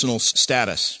own personal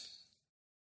status.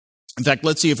 In fact,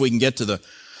 let's see if we can get to the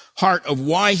heart of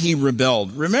why he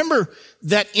rebelled. Remember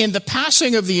that in the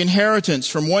passing of the inheritance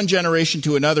from one generation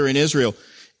to another in Israel,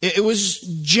 it was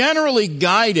generally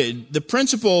guided, the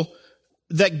principle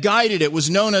that guided it was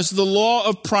known as the law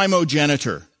of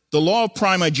primogeniture. The law of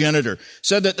primogeniture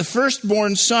said that the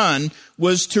firstborn son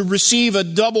was to receive a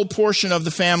double portion of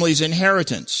the family's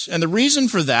inheritance. And the reason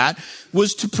for that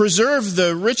was to preserve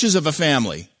the riches of a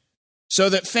family, so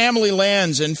that family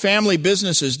lands and family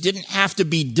businesses didn't have to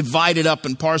be divided up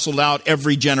and parceled out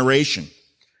every generation.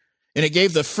 And it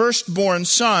gave the firstborn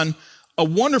son a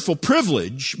wonderful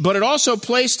privilege, but it also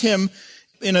placed him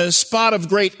in a spot of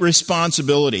great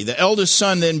responsibility. The eldest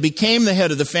son then became the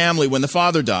head of the family when the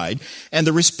father died, and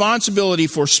the responsibility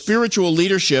for spiritual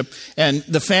leadership and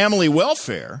the family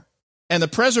welfare and the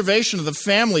preservation of the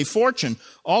family fortune,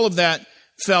 all of that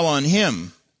fell on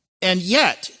him. And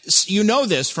yet, you know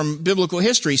this from biblical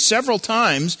history, several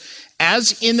times,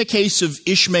 as in the case of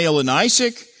Ishmael and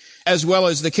Isaac, as well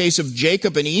as the case of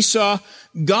Jacob and Esau,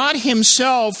 God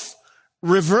himself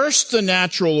reversed the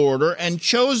natural order and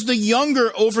chose the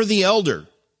younger over the elder,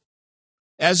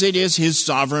 as it is his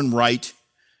sovereign right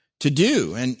to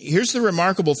do. And here's the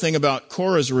remarkable thing about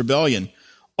Korah's rebellion.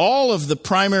 All of the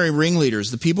primary ringleaders,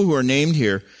 the people who are named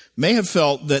here, may have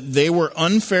felt that they were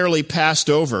unfairly passed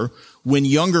over when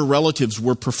younger relatives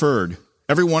were preferred.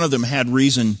 Every one of them had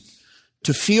reason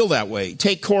to feel that way.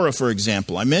 Take Korah, for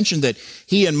example. I mentioned that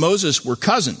he and Moses were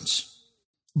cousins.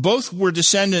 Both were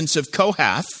descendants of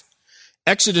Kohath.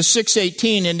 Exodus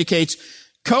 6:18 indicates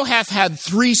Kohath had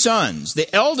 3 sons.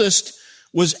 The eldest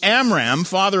was Amram,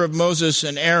 father of Moses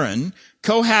and Aaron.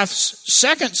 Kohath's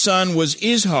second son was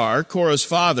Izhar, Korah's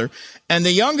father. And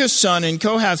the youngest son in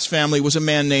Kohath's family was a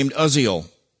man named Uzziel.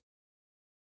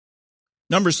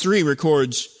 Numbers 3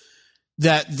 records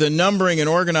that the numbering and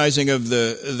organizing of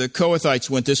the Kohathites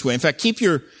went this way. In fact, keep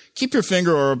your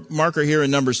finger or a marker here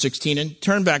in Numbers 16 and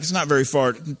turn back, it's not very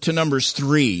far, to Numbers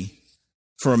 3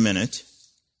 for a minute.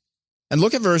 And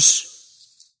look at verse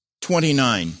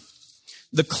 29.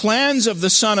 The clans of the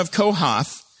son of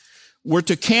Kohath were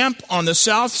to camp on the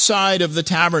south side of the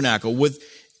tabernacle with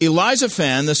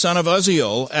Elizaphan, the son of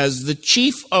Uzziel, as the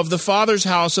chief of the father's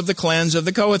house of the clans of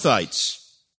the Kohathites.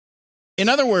 In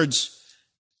other words,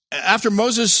 after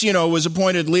Moses, was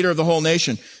appointed leader of the whole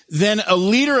nation, then a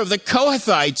leader of the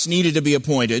Kohathites needed to be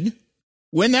appointed.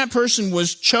 When that person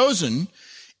was chosen,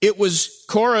 it was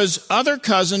Korah's other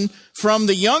cousin from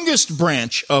the youngest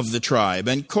branch of the tribe.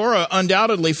 And Korah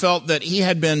undoubtedly felt that he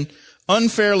had been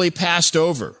unfairly passed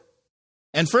over.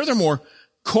 And furthermore,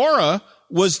 Korah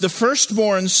was the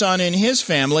firstborn son in his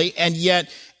family, and yet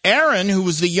Aaron, who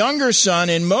was the younger son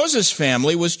in Moses'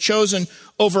 family, was chosen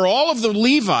over all of the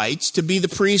Levites to be the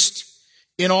priest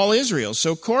in all Israel.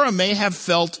 So Korah may have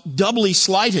felt doubly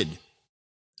slighted.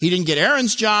 He didn't get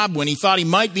Aaron's job when he thought he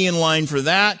might be in line for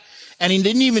that, and he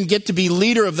didn't even get to be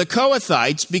leader of the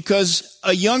Kohathites because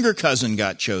a younger cousin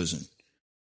got chosen.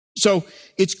 So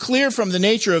it's clear from the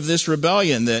nature of this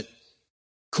rebellion that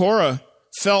Korah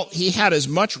felt he had as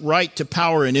much right to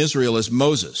power in Israel as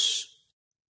Moses.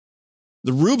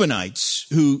 The Reubenites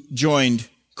who joined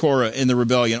Korah in the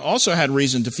rebellion also had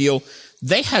reason to feel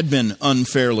they had been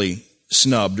unfairly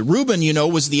snubbed. Reuben,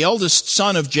 was the eldest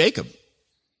son of Jacob.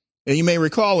 And you may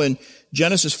recall in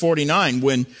Genesis 49,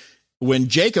 when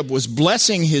Jacob was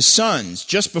blessing his sons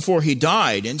just before he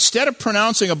died, instead of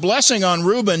pronouncing a blessing on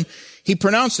Reuben, he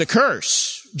pronounced a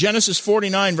curse. Genesis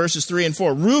 49, verses 3 and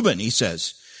 4. Reuben, he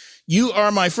says, you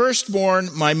are my firstborn,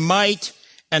 my might,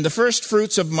 and the first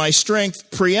fruits of my strength,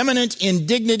 preeminent in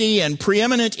dignity and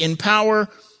preeminent in power,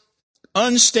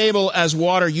 unstable as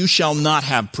water, you shall not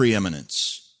have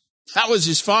preeminence. That was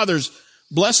his father's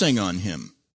blessing on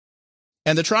him.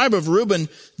 And the tribe of Reuben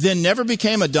then never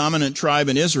became a dominant tribe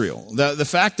in Israel. The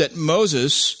fact that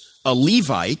Moses, a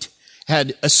Levite,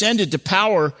 had ascended to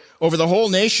power over the whole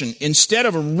nation instead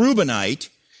of a Reubenite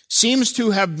seems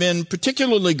to have been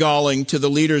particularly galling to the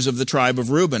leaders of the tribe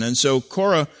of Reuben. And so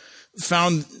Korah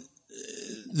found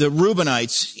the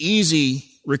Reubenites easy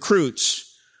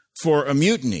recruits for a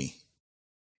mutiny.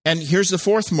 And here's the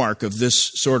fourth mark of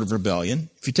this sort of rebellion.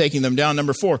 If you're taking them down,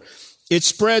 number 4, it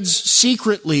spreads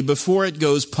secretly before it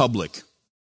goes public.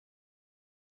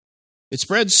 It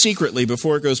spreads secretly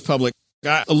before it goes public.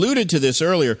 I alluded to this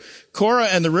earlier. Korah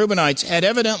and the Reubenites had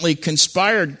evidently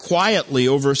conspired quietly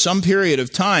over some period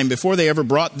of time before they ever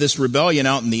brought this rebellion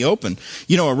out in the open.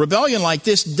 A rebellion like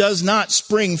this does not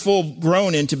spring full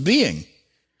grown into being.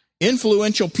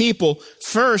 Influential people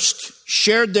first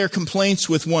shared their complaints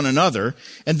with one another,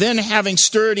 and then having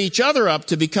stirred each other up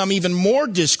to become even more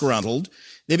disgruntled,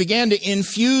 they began to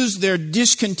infuse their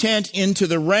discontent into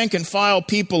the rank and file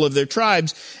people of their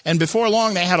tribes, and before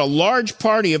long they had a large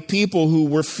party of people who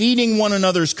were feeding one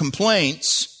another's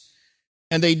complaints,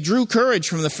 and they drew courage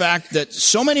from the fact that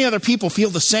so many other people feel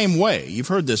the same way. You've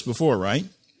heard this before, right?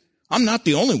 I'm not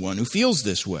the only one who feels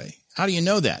this way. How do you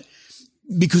know that?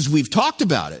 Because we've talked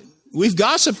about it. We've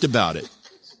gossiped about it.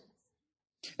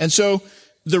 And so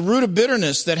the root of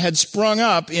bitterness that had sprung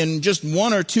up in just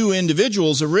one or two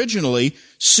individuals originally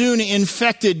soon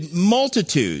infected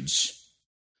multitudes.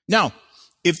 Now,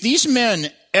 if these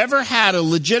men ever had a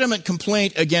legitimate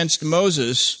complaint against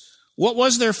Moses, what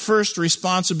was their first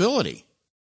responsibility?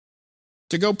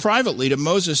 To go privately to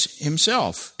Moses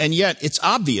himself. And yet it's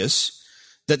obvious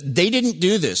that they didn't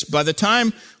do this. By the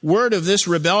time word of this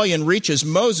rebellion reaches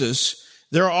Moses,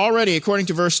 there are already, according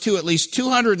to verse 2, at least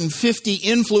 250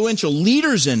 influential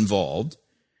leaders involved,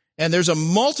 and there's a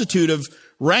multitude of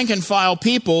rank and file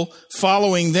people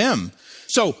following them.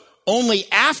 So only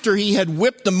after he had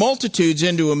whipped the multitudes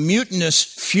into a mutinous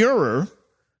furor,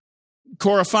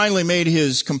 Korah finally made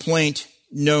his complaint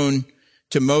known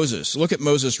to Moses. Look at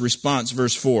Moses' response,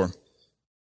 verse 4.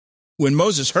 When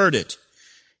Moses heard it,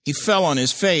 He fell on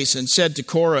his face and said to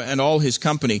Korah and all his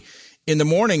company, "In the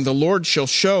morning the Lord shall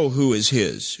show who is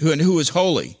his, and who is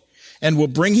holy, and will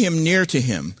bring him near to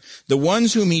him. The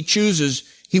ones whom he chooses,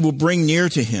 he will bring near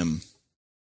to him."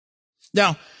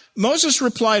 Now, Moses'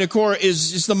 reply to Korah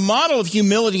is the model of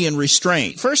humility and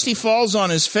restraint. First, he falls on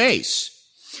his face,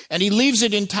 and he leaves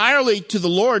it entirely to the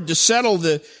Lord to settle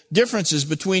the differences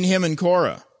between him and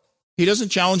Korah. He doesn't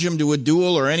challenge him to a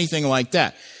duel or anything like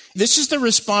that. This is the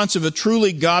response of a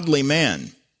truly godly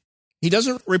man. He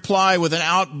doesn't reply with an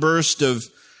outburst of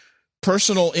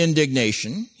personal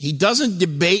indignation. He doesn't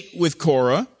debate with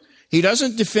Korah. He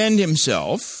doesn't defend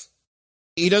himself.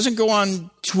 He doesn't go on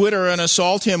Twitter and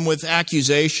assault him with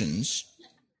accusations.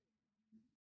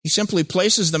 He simply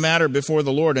places the matter before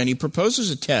the Lord, and he proposes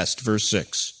a test, verse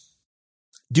 6.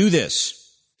 "Do this.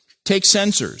 Take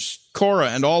censers,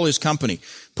 Korah and all his company.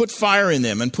 Put fire in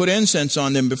them and put incense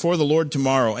on them before the Lord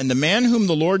tomorrow. And the man whom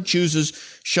the Lord chooses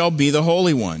shall be the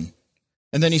Holy One."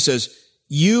 And then he says,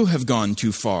 "You have gone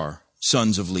too far,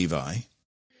 sons of Levi."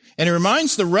 And he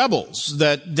reminds the rebels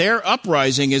that their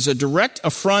uprising is a direct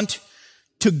affront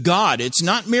to God. It's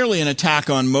not merely an attack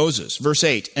on Moses. Verse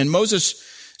 8, "And Moses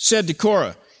said to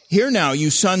Korah, 'Hear now, you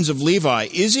sons of Levi,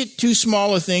 is it too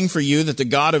small a thing for you that the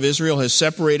God of Israel has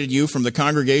separated you from the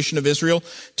congregation of Israel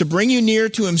to bring you near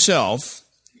to himself,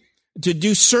 to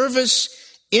do service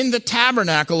in the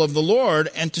tabernacle of the Lord,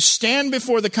 and to stand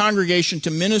before the congregation to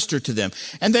minister to them,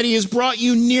 and that he has brought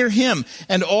you near him,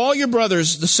 and all your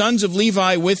brothers, the sons of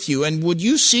Levi, with you, and would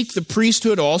you seek the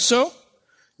priesthood also?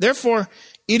 Therefore,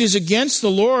 it is against the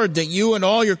Lord that you and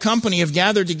all your company have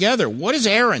gathered together. What is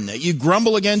Aaron that you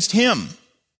grumble against him?'"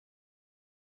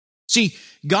 See,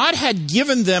 God had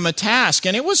given them a task,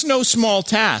 and it was no small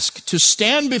task, to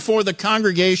stand before the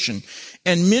congregation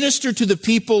and minister to the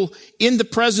people in the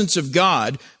presence of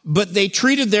God, but they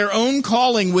treated their own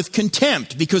calling with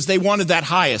contempt because they wanted that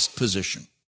highest position.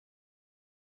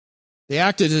 They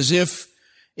acted as if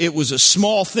it was a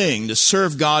small thing to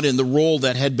serve God in the role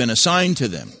that had been assigned to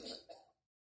them.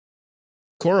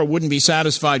 Korah wouldn't be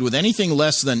satisfied with anything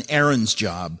less than Aaron's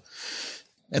job.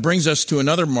 That brings us to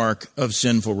another mark of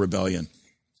sinful rebellion.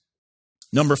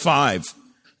 Number 5,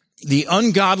 the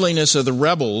ungodliness of the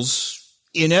rebels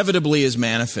inevitably is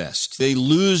manifest. They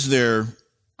lose their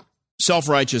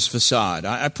self-righteous facade.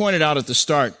 I pointed out at the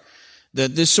start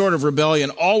that this sort of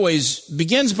rebellion always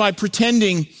begins by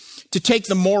pretending to take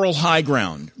the moral high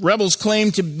ground. Rebels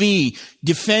claim to be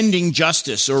defending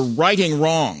justice or righting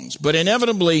wrongs, but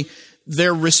inevitably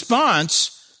their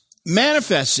response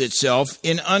manifests itself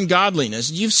in ungodliness.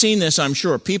 You've seen this, I'm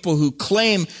sure. People who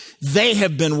claim they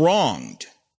have been wronged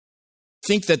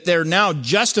think that they're now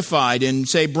justified in,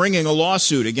 say, bringing a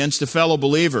lawsuit against a fellow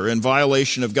believer in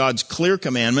violation of God's clear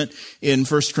commandment in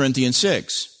 1 Corinthians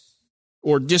 6.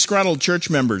 Or disgruntled church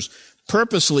members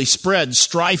purposely spread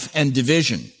strife and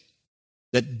division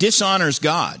that dishonors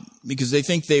God because they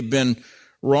think they've been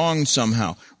wronged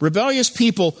somehow. Rebellious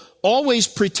people always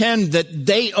pretend that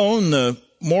they own the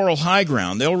moral high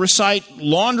ground. They'll recite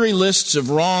laundry lists of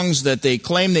wrongs that they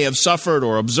claim they have suffered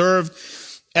or observed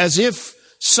as if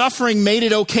suffering made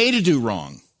it okay to do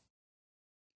wrong.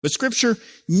 But Scripture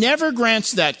never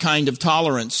grants that kind of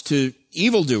tolerance to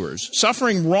evildoers.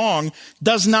 Suffering wrong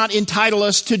does not entitle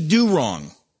us to do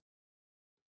wrong.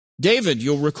 David,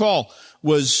 you'll recall,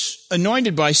 was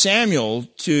anointed by Samuel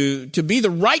to be the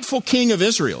rightful king of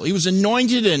Israel. He was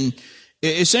anointed, and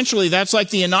essentially that's like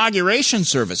the inauguration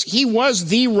service. He was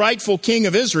the rightful king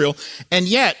of Israel, and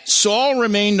yet Saul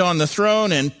remained on the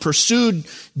throne and pursued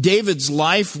David's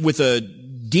life with a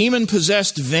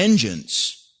demon-possessed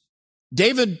vengeance.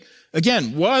 David,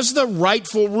 again, was the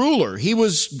rightful ruler. He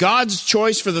was God's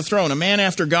choice for the throne, a man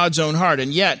after God's own heart.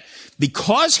 And yet,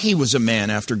 because he was a man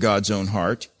after God's own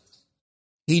heart,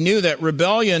 he knew that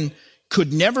rebellion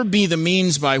could never be the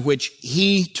means by which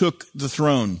he took the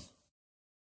throne.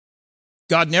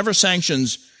 God never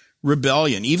sanctions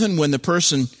rebellion, even when the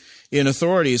person in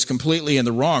authority is completely in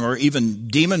the wrong or even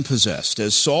demon-possessed,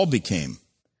 as Saul became.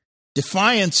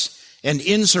 Defiance and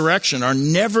insurrection are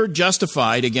never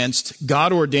justified against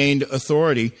God-ordained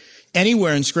authority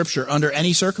anywhere in Scripture under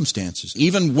any circumstances.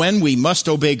 Even when we must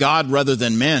obey God rather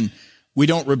than men, we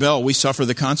don't rebel, we suffer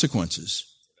the consequences.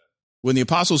 When the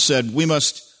apostles said we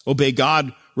must obey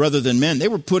God rather than men, they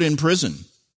were put in prison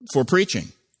for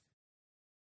preaching.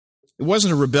 It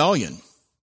wasn't a rebellion.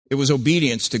 It was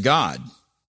obedience to God.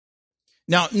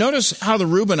 Now, notice how the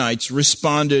Reubenites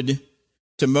responded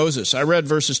to Moses. I read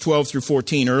verses 12 through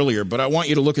 14 earlier, but I want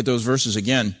you to look at those verses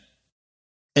again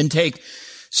and take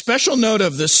special note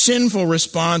of the sinful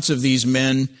response of these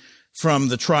men from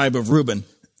the tribe of Reuben.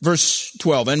 Verse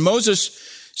 12, "And Moses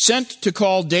sent to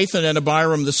call Dathan and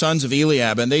Abiram, the sons of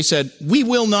Eliab, and they said, "We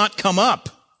will not come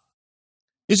up.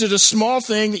 Is it a small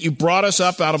thing that you brought us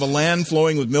up out of a land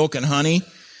flowing with milk and honey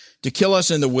to kill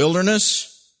us in the wilderness?"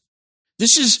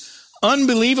 This is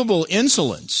unbelievable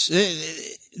insolence.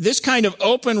 This kind of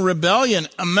open rebellion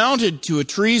amounted to a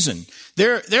treason.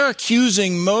 They're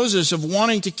accusing Moses of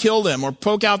wanting to kill them or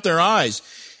poke out their eyes.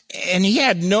 And he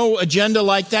had no agenda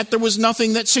like that. There was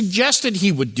nothing that suggested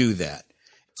he would do that.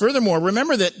 Furthermore,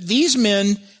 remember that these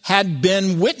men had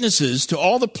been witnesses to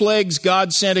all the plagues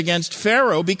God sent against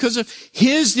Pharaoh because of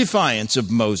his defiance of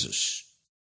Moses.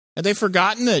 Had they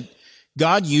forgotten that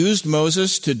God used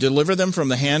Moses to deliver them from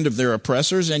the hand of their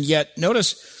oppressors? And yet,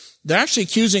 notice, they're actually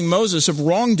accusing Moses of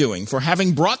wrongdoing for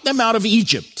having brought them out of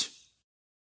Egypt.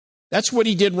 That's what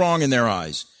he did wrong in their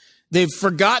eyes. They've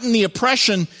forgotten the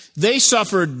oppression they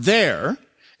suffered there.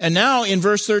 And now in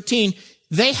verse 13,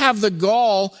 they have the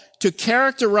gall to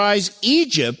characterize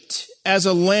Egypt as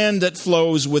a land that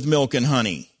flows with milk and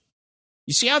honey.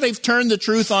 You see how they've turned the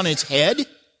truth on its head?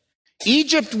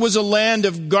 Egypt was a land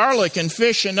of garlic and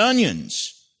fish and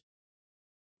onions.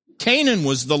 Canaan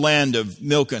was the land of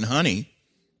milk and honey.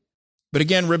 But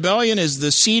again, rebellion is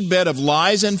the seedbed of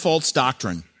lies and false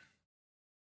doctrine.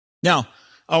 Now,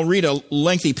 I'll read a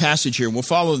lengthy passage here. We'll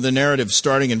follow the narrative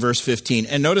starting in verse 15.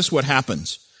 And notice what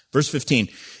happens. Verse 15.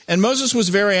 And Moses was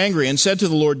very angry and said to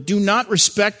the Lord, "Do not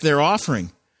respect their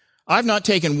offering. I've not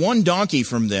taken one donkey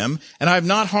from them, and I have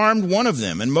not harmed one of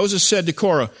them." And Moses said to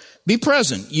Korah, "Be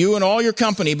present, you and all your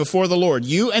company before the Lord,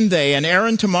 you and they and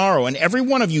Aaron tomorrow, and every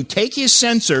one of you take his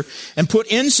censer and put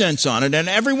incense on it, and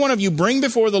every one of you bring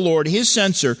before the Lord his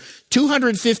censer,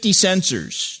 250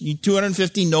 censers."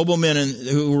 250 noblemen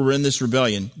who were in this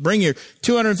rebellion. Bring your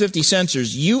 250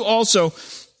 censers. You also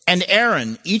and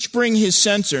Aaron each bring his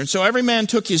censer. And so every man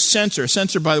took his censer. A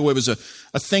censer, by the way, was a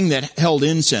thing that held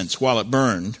incense while it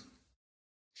burned.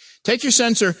 Take your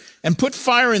censer and put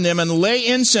fire in them and lay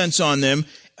incense on them.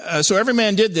 So every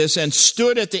man did this and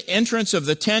stood at the entrance of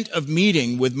the tent of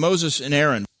meeting with Moses and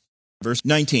Aaron. Verse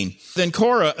 19. Then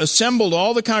Korah assembled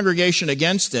all the congregation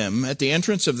against them at the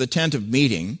entrance of the tent of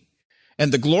meeting,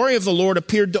 and the glory of the Lord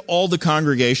appeared to all the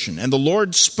congregation. And the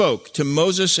Lord spoke to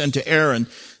Moses and to Aaron,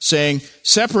 saying,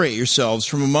 "Separate yourselves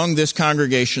from among this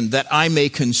congregation, that I may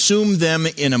consume them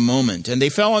in a moment." And they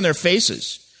fell on their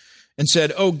faces and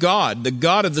said, "O God, the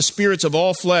God of the spirits of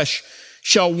all flesh,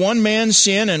 shall one man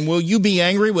sin, and will you be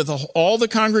angry with all the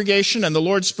congregation?" And the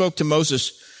Lord spoke to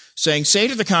Moses, saying, "Say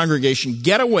to the congregation,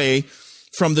 get away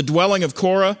from the dwelling of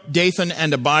Korah, Dathan,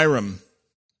 and Abiram."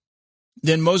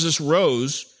 Then Moses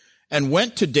rose and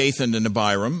went to Dathan and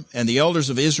Abiram, and the elders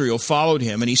of Israel followed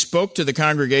him. And he spoke to the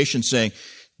congregation, saying,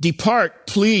 "Depart,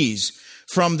 please,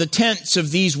 from the tents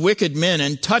of these wicked men,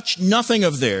 and touch nothing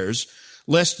of theirs,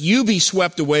 lest you be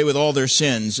swept away with all their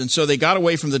sins." And so they got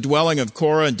away from the dwelling of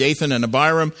Korah and Dathan and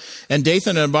Abiram. And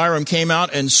Dathan and Abiram came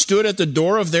out and stood at the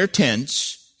door of their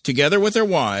tents, together with their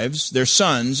wives, their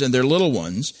sons, and their little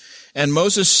ones. And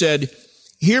Moses said,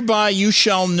 "Hereby you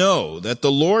shall know that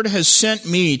the Lord has sent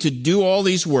me to do all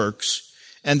these works,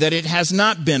 and that it has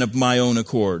not been of my own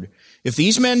accord. If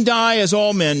these men die as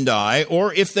all men die,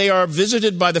 or if they are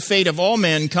visited by the fate of all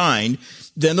mankind,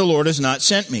 then the Lord has not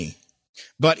sent me.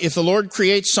 But if the Lord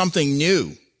creates something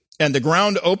new, and the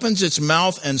ground opens its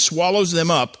mouth and swallows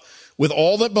them up with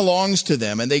all that belongs to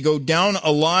them, and they go down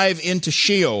alive into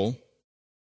Sheol,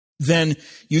 then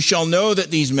you shall know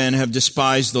that these men have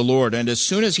despised the Lord." And as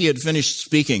soon as he had finished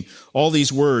speaking all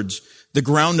these words, the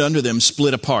ground under them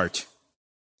split apart,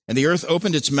 and the earth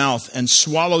opened its mouth and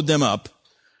swallowed them up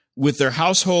with their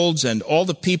households and all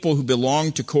the people who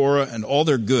belonged to Korah and all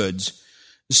their goods.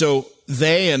 So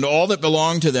they and all that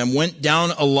belonged to them went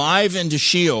down alive into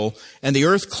Sheol, and the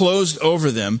earth closed over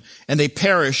them, and they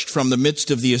perished from the midst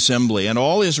of the assembly. And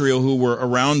all Israel who were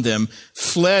around them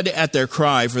fled at their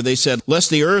cry, for they said, "Lest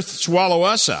the earth swallow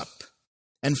us up."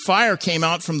 And fire came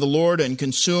out from the Lord and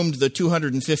consumed the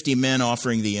 250 men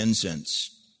offering the incense.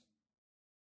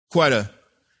 Quite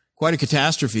a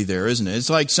catastrophe there, isn't it? It's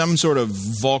like some sort of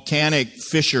volcanic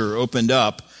fissure opened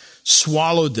up,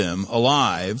 swallowed them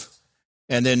alive,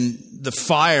 and then the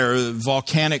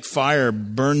volcanic fire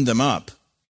burned them up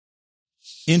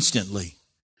instantly.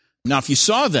 Now, if you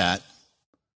saw that,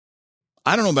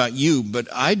 I don't know about you, but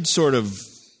I'd sort of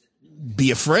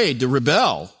be afraid to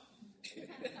rebel.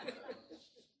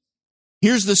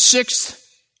 Here's the sixth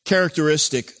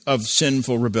characteristic of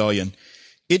sinful rebellion.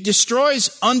 It destroys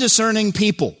undiscerning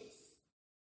people.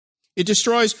 It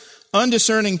destroys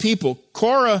undiscerning people.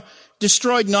 Korah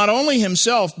destroyed not only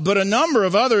himself, but a number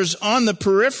of others on the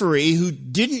periphery who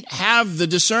didn't have the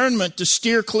discernment to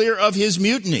steer clear of his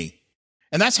mutiny.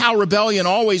 And that's how rebellion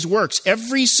always works.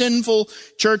 Every sinful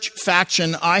church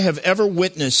faction I have ever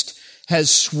witnessed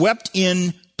has swept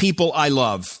in people I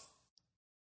love.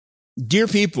 Dear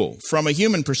people, from a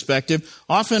human perspective,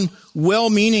 often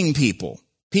well-meaning people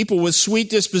with sweet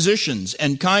dispositions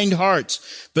and kind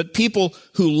hearts, but people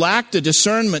who lack the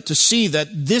discernment to see that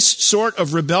this sort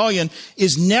of rebellion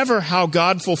is never how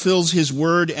God fulfills his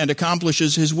word and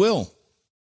accomplishes his will.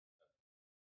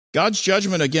 God's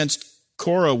judgment against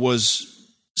Korah was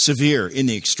severe in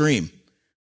the extreme.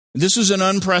 This was an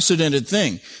unprecedented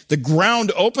thing. The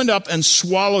ground opened up and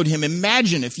swallowed him.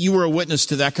 Imagine if you were a witness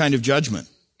to that kind of judgment.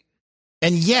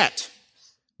 And yet,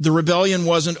 the rebellion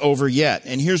wasn't over yet.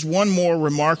 And here's one more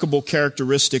remarkable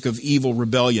characteristic of evil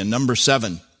rebellion. Number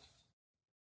 7.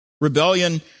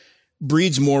 Rebellion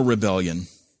breeds more rebellion.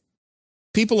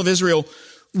 People of Israel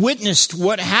witnessed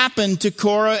what happened to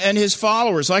Korah and his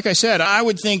followers. Like I said, I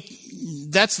would think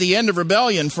that's the end of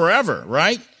rebellion forever,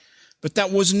 right? But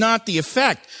that was not the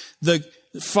effect. The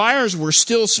fires were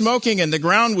still smoking and the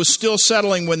ground was still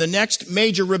settling when the next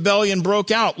major rebellion broke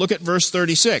out. Look at verse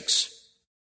 36.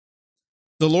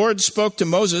 The Lord spoke to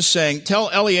Moses, saying,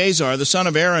 "Tell Eleazar, the son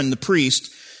of Aaron, the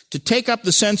priest, to take up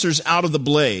the censers out of the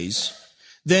blaze,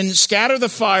 then scatter the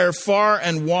fire far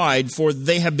and wide, for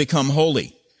they have become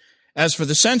holy. As for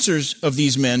the censers of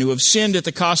these men who have sinned at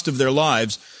the cost of their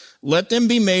lives, let them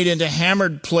be made into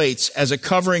hammered plates as a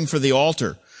covering for the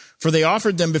altar. For they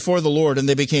offered them before the Lord, and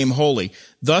they became holy.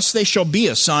 Thus they shall be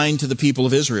a sign to the people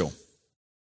of Israel."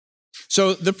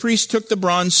 So the priest took the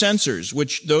bronze censers,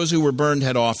 which those who were burned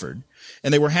had offered,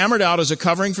 and they were hammered out as a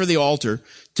covering for the altar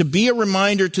to be a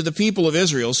reminder to the people of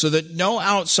Israel, so that no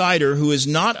outsider who is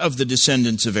not of the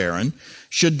descendants of Aaron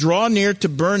should draw near to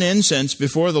burn incense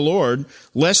before the Lord,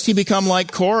 lest he become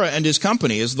like Korah and his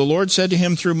company, as the Lord said to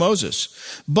him through Moses.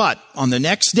 But on the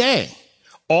next day,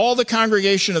 all the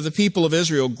congregation of the people of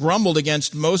Israel grumbled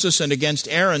against Moses and against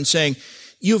Aaron, saying,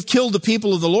 "You have killed the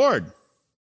people of the Lord."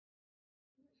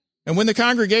 And when the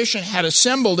congregation had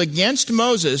assembled against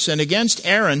Moses and against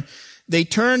Aaron, they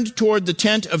turned toward the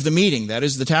tent of the meeting, that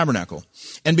is the tabernacle.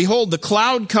 And behold, the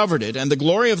cloud covered it, and the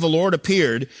glory of the Lord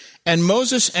appeared. And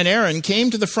Moses and Aaron came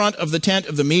to the front of the tent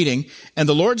of the meeting, and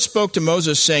the Lord spoke to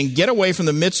Moses, saying, "Get away from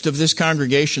the midst of this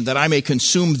congregation, that I may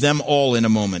consume them all in a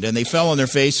moment." And they fell on their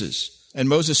faces. And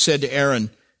Moses said to Aaron,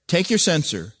 "Take your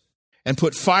censer, and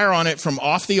put fire on it from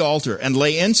off the altar, and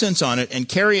lay incense on it, and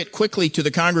carry it quickly to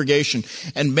the congregation,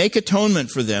 and make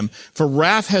atonement for them, for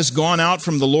wrath has gone out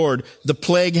from the Lord, the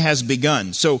plague has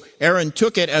begun." So Aaron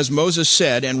took it as Moses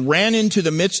said, and ran into the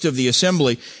midst of the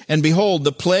assembly, and behold,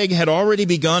 the plague had already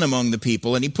begun among the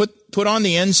people, and he put on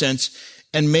the incense,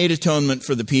 and made atonement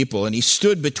for the people, and he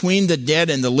stood between the dead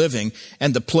and the living,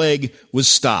 and the plague was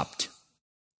stopped.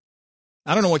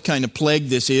 I don't know what kind of plague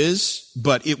this is,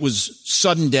 but it was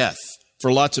sudden death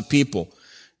for lots of people.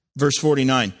 Verse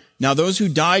 49, now those who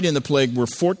died in the plague were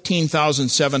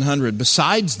 14,700,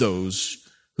 besides those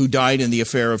who died in the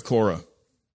affair of Korah.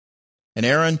 And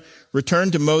Aaron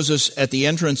returned to Moses at the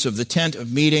entrance of the tent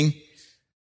of meeting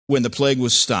when the plague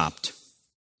was stopped.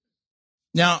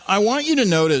 Now, I want you to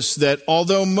notice that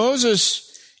although Moses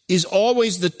is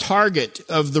always the target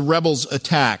of the rebels'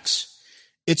 attacks,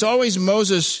 it's always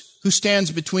Moses who stands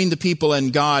between the people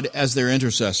and God as their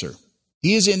intercessor.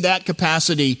 He is in that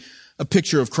capacity a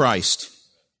picture of Christ.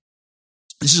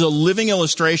 This is a living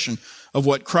illustration of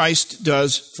what Christ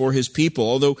does for his people.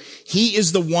 Although he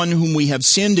is the one whom we have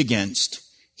sinned against,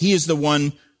 he is the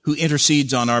one who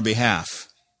intercedes on our behalf.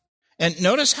 And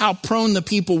notice how prone the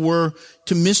people were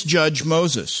to misjudge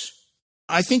Moses.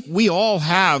 I think we all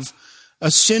have a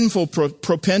sinful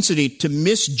propensity to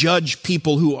misjudge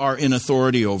people who are in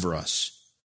authority over us.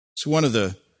 It's one of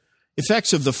the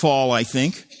effects of the fall, I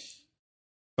think.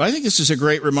 But I think this is a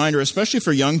great reminder, especially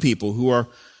for young people who are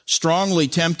strongly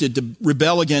tempted to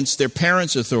rebel against their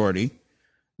parents' authority.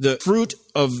 The fruit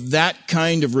of that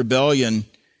kind of rebellion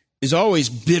is always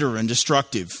bitter and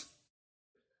destructive.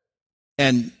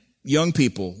 And young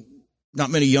people,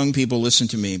 not many young people listen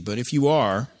to me, but if you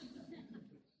are,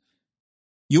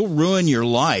 you'll ruin your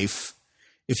life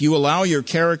if you allow your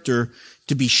character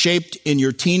to be shaped in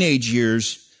your teenage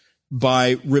years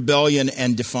by rebellion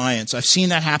and defiance. I've seen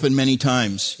that happen many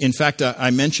times. In fact,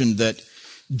 I mentioned that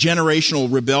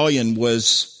generational rebellion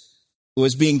was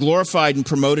being glorified and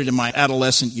promoted in my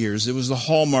adolescent years. It was the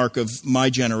hallmark of my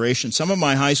generation. Some of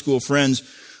my high school friends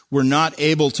were not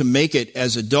able to make it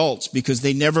as adults because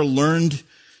they never learned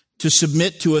to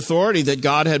submit to authority that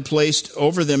God had placed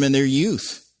over them in their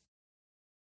youth.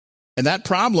 And that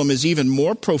problem is even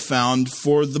more profound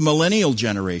for the millennial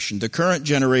generation, the current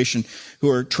generation who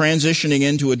are transitioning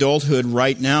into adulthood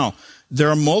right now. there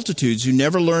are multitudes who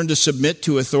never learn to submit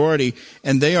to authority,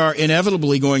 and they are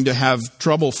inevitably going to have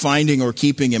trouble finding or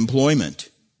keeping employment.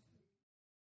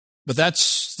 But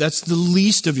that's the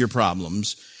least of your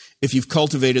problems if you've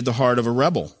cultivated the heart of a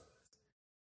rebel.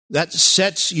 That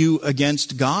sets you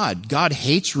against God. God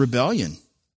hates rebellion.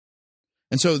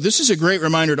 And so this is a great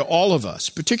reminder to all of us,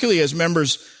 particularly as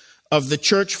members of the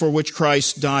church for which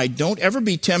Christ died. Don't ever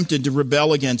be tempted to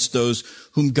rebel against those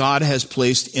whom God has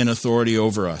placed in authority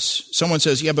over us. Someone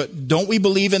says, yeah, but don't we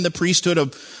believe in the priesthood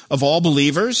of all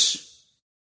believers?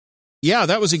 Yeah,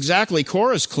 that was exactly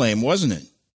Korah's claim, wasn't it?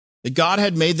 That God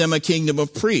had made them a kingdom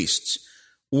of priests.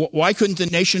 Why couldn't the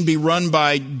nation be run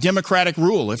by democratic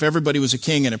rule if everybody was a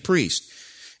king and a priest?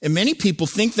 And many people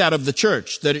think that of the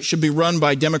church, that it should be run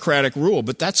by democratic rule,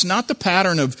 but that's not the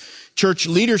pattern of church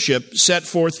leadership set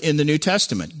forth in the New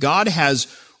Testament. God has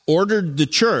ordered the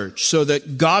church so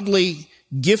that godly,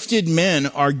 gifted men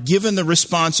are given the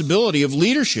responsibility of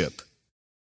leadership.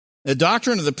 The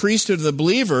doctrine of the priesthood of the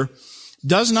believer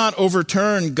does not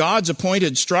overturn God's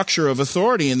appointed structure of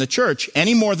authority in the church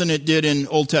any more than it did in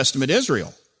Old Testament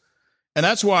Israel. And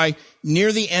that's why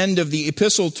near the end of the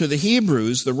epistle to the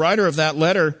Hebrews, the writer of that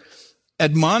letter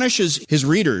admonishes his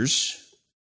readers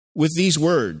with these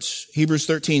words, Hebrews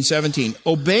 13:17,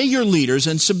 obey your leaders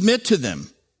and submit to them,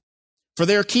 for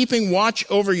they are keeping watch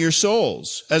over your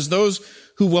souls as those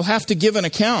who will have to give an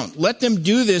account. Let them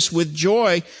do this with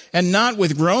joy and not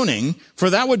with groaning, for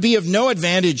that would be of no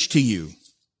advantage to you.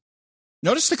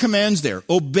 Notice the commands there.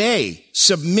 Obey,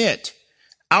 submit.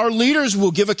 Our leaders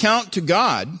will give account to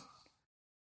God.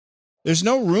 There's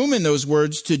no room in those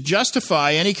words to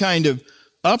justify any kind of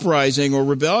uprising or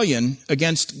rebellion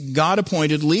against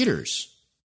God-appointed leaders.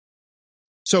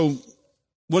 So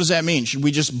what does that mean? Should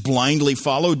we just blindly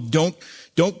follow? Don't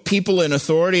people in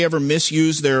authority ever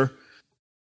misuse their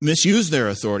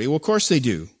authority? Well, of course they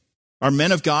do. Are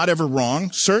men of God ever wrong?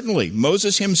 Certainly.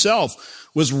 Moses himself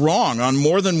was wrong on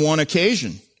more than one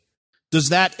occasion. Does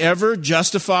that ever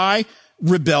justify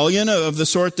rebellion of the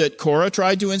sort that Korah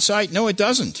tried to incite? No, it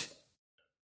doesn't.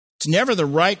 It's never the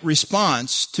right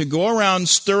response to go around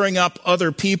stirring up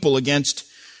other people against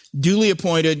duly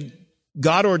appointed,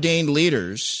 God-ordained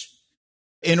leaders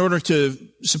in order to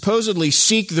supposedly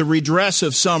seek the redress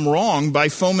of some wrong by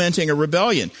fomenting a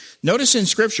rebellion. Notice in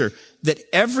Scripture that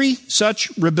every such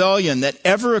rebellion that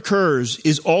ever occurs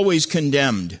is always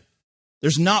condemned.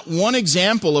 There's not one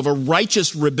example of a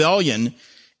righteous rebellion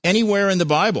anywhere in the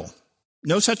Bible.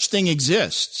 No such thing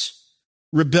exists.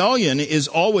 Rebellion is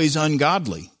always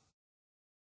ungodly.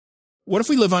 What if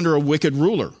we live under a wicked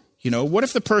ruler? What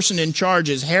if the person in charge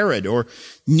is Herod or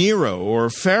Nero or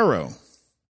Pharaoh?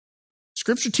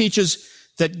 Scripture teaches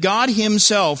that God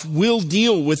himself will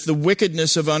deal with the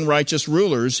wickedness of unrighteous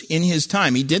rulers in his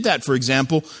time. He did that, for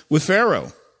example, with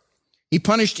Pharaoh. He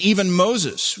punished even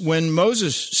Moses when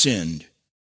Moses sinned.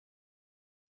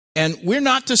 And we're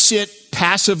not to sit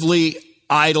passively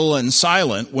idle and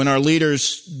silent when our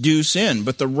leaders do sin,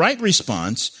 but the right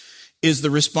response is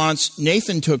the response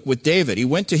Nathan took with David. He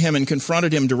went to him and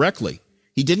confronted him directly.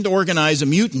 He didn't organize a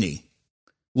mutiny.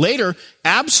 Later,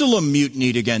 Absalom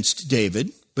mutinied against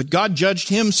David, but God judged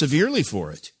him severely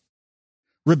for it.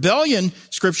 Rebellion,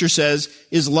 Scripture says,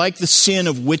 is like the sin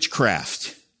of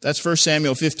witchcraft. That's 1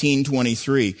 Samuel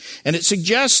 15:23. And it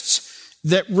suggests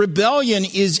that rebellion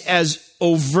is as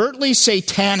overtly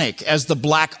satanic as the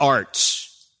black arts.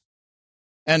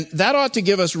 And that ought to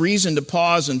give us reason to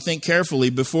pause and think carefully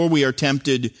before we are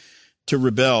tempted to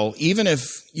rebel, even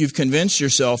if you've convinced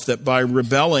yourself that by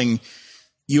rebelling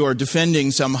you are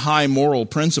defending some high moral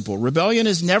principle. Rebellion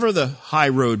is never the high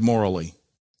road morally.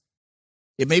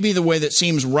 It may be the way that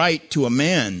seems right to a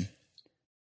man,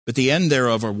 but the end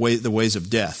thereof are the ways of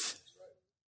death.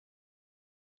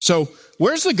 So,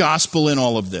 where's the gospel in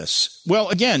all of this? Well,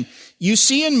 again, you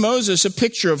see in Moses a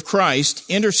picture of Christ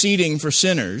interceding for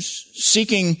sinners,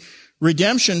 seeking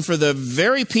redemption for the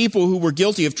very people who were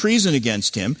guilty of treason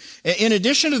against him. In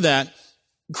addition to that,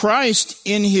 Christ,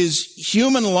 in his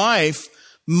human life,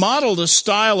 modeled a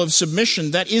style of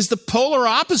submission that is the polar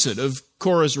opposite of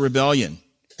Korah's rebellion.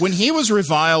 When he was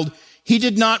reviled, he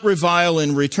did not revile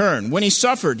in return. When he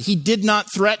suffered, he did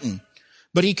not threaten,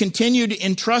 but he continued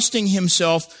entrusting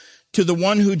himself to the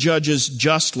one who judges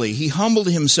justly. He humbled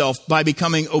himself by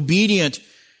becoming obedient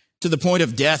to the point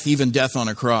of death, even death on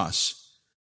a cross.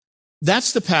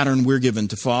 That's the pattern we're given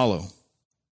to follow.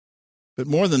 But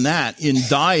more than that, in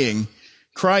dying,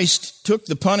 Christ took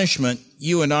the punishment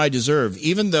you and I deserve.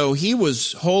 Even though he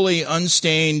was holy,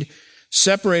 unstained,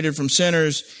 separated from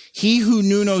sinners, he who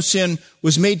knew no sin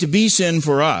was made to be sin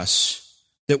for us,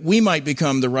 that we might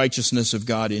become the righteousness of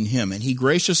God in him. And he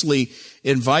graciously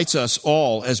invites us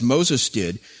all, as Moses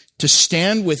did, to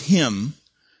stand with him,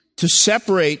 to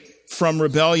separate from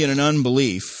rebellion and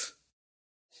unbelief,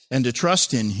 and to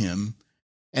trust in him.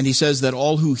 And he says that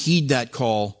all who heed that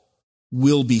call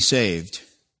will be saved.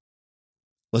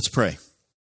 Let's pray.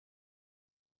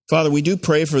 Father, we do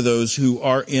pray for those who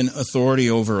are in authority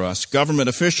over us, government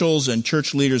officials and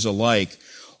church leaders alike,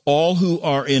 all who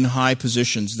are in high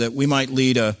positions, that we might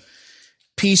lead a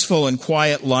peaceful and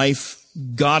quiet life,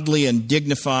 godly and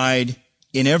dignified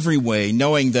in every way,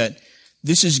 knowing that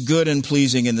this is good and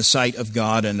pleasing in the sight of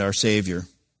God and our Savior.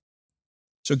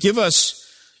 So give us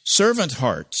servant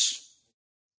hearts.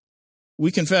 We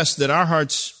confess that our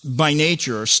hearts by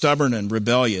nature are stubborn and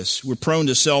rebellious. We're prone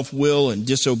to self-will and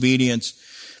disobedience.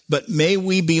 But may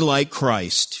we be like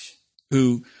Christ,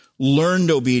 who learned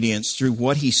obedience through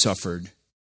what he suffered.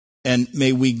 And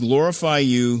may we glorify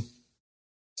you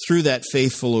through that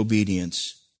faithful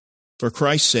obedience. For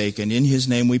Christ's sake, and in his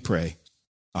name we pray.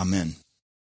 Amen.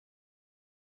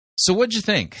 So what'd you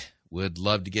think? Would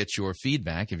love to get your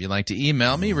feedback. If you'd like to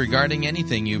email me regarding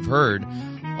anything you've heard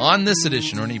on this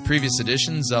edition or any previous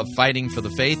editions of Fighting for the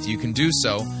Faith, you can do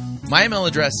so. My email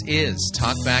address is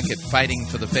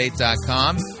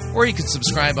talkback@fightingforthefaith.com, or you can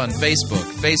subscribe on Facebook,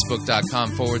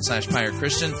 facebook.com/Pirate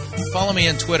Christian. Follow me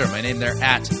on Twitter. My name there,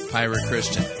 @Pirate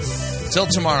Christian. Till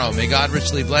tomorrow, may God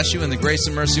richly bless you in the grace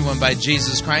and mercy won by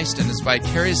Jesus Christ and his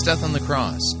vicarious death on the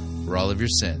cross for all of your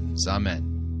sins. Amen.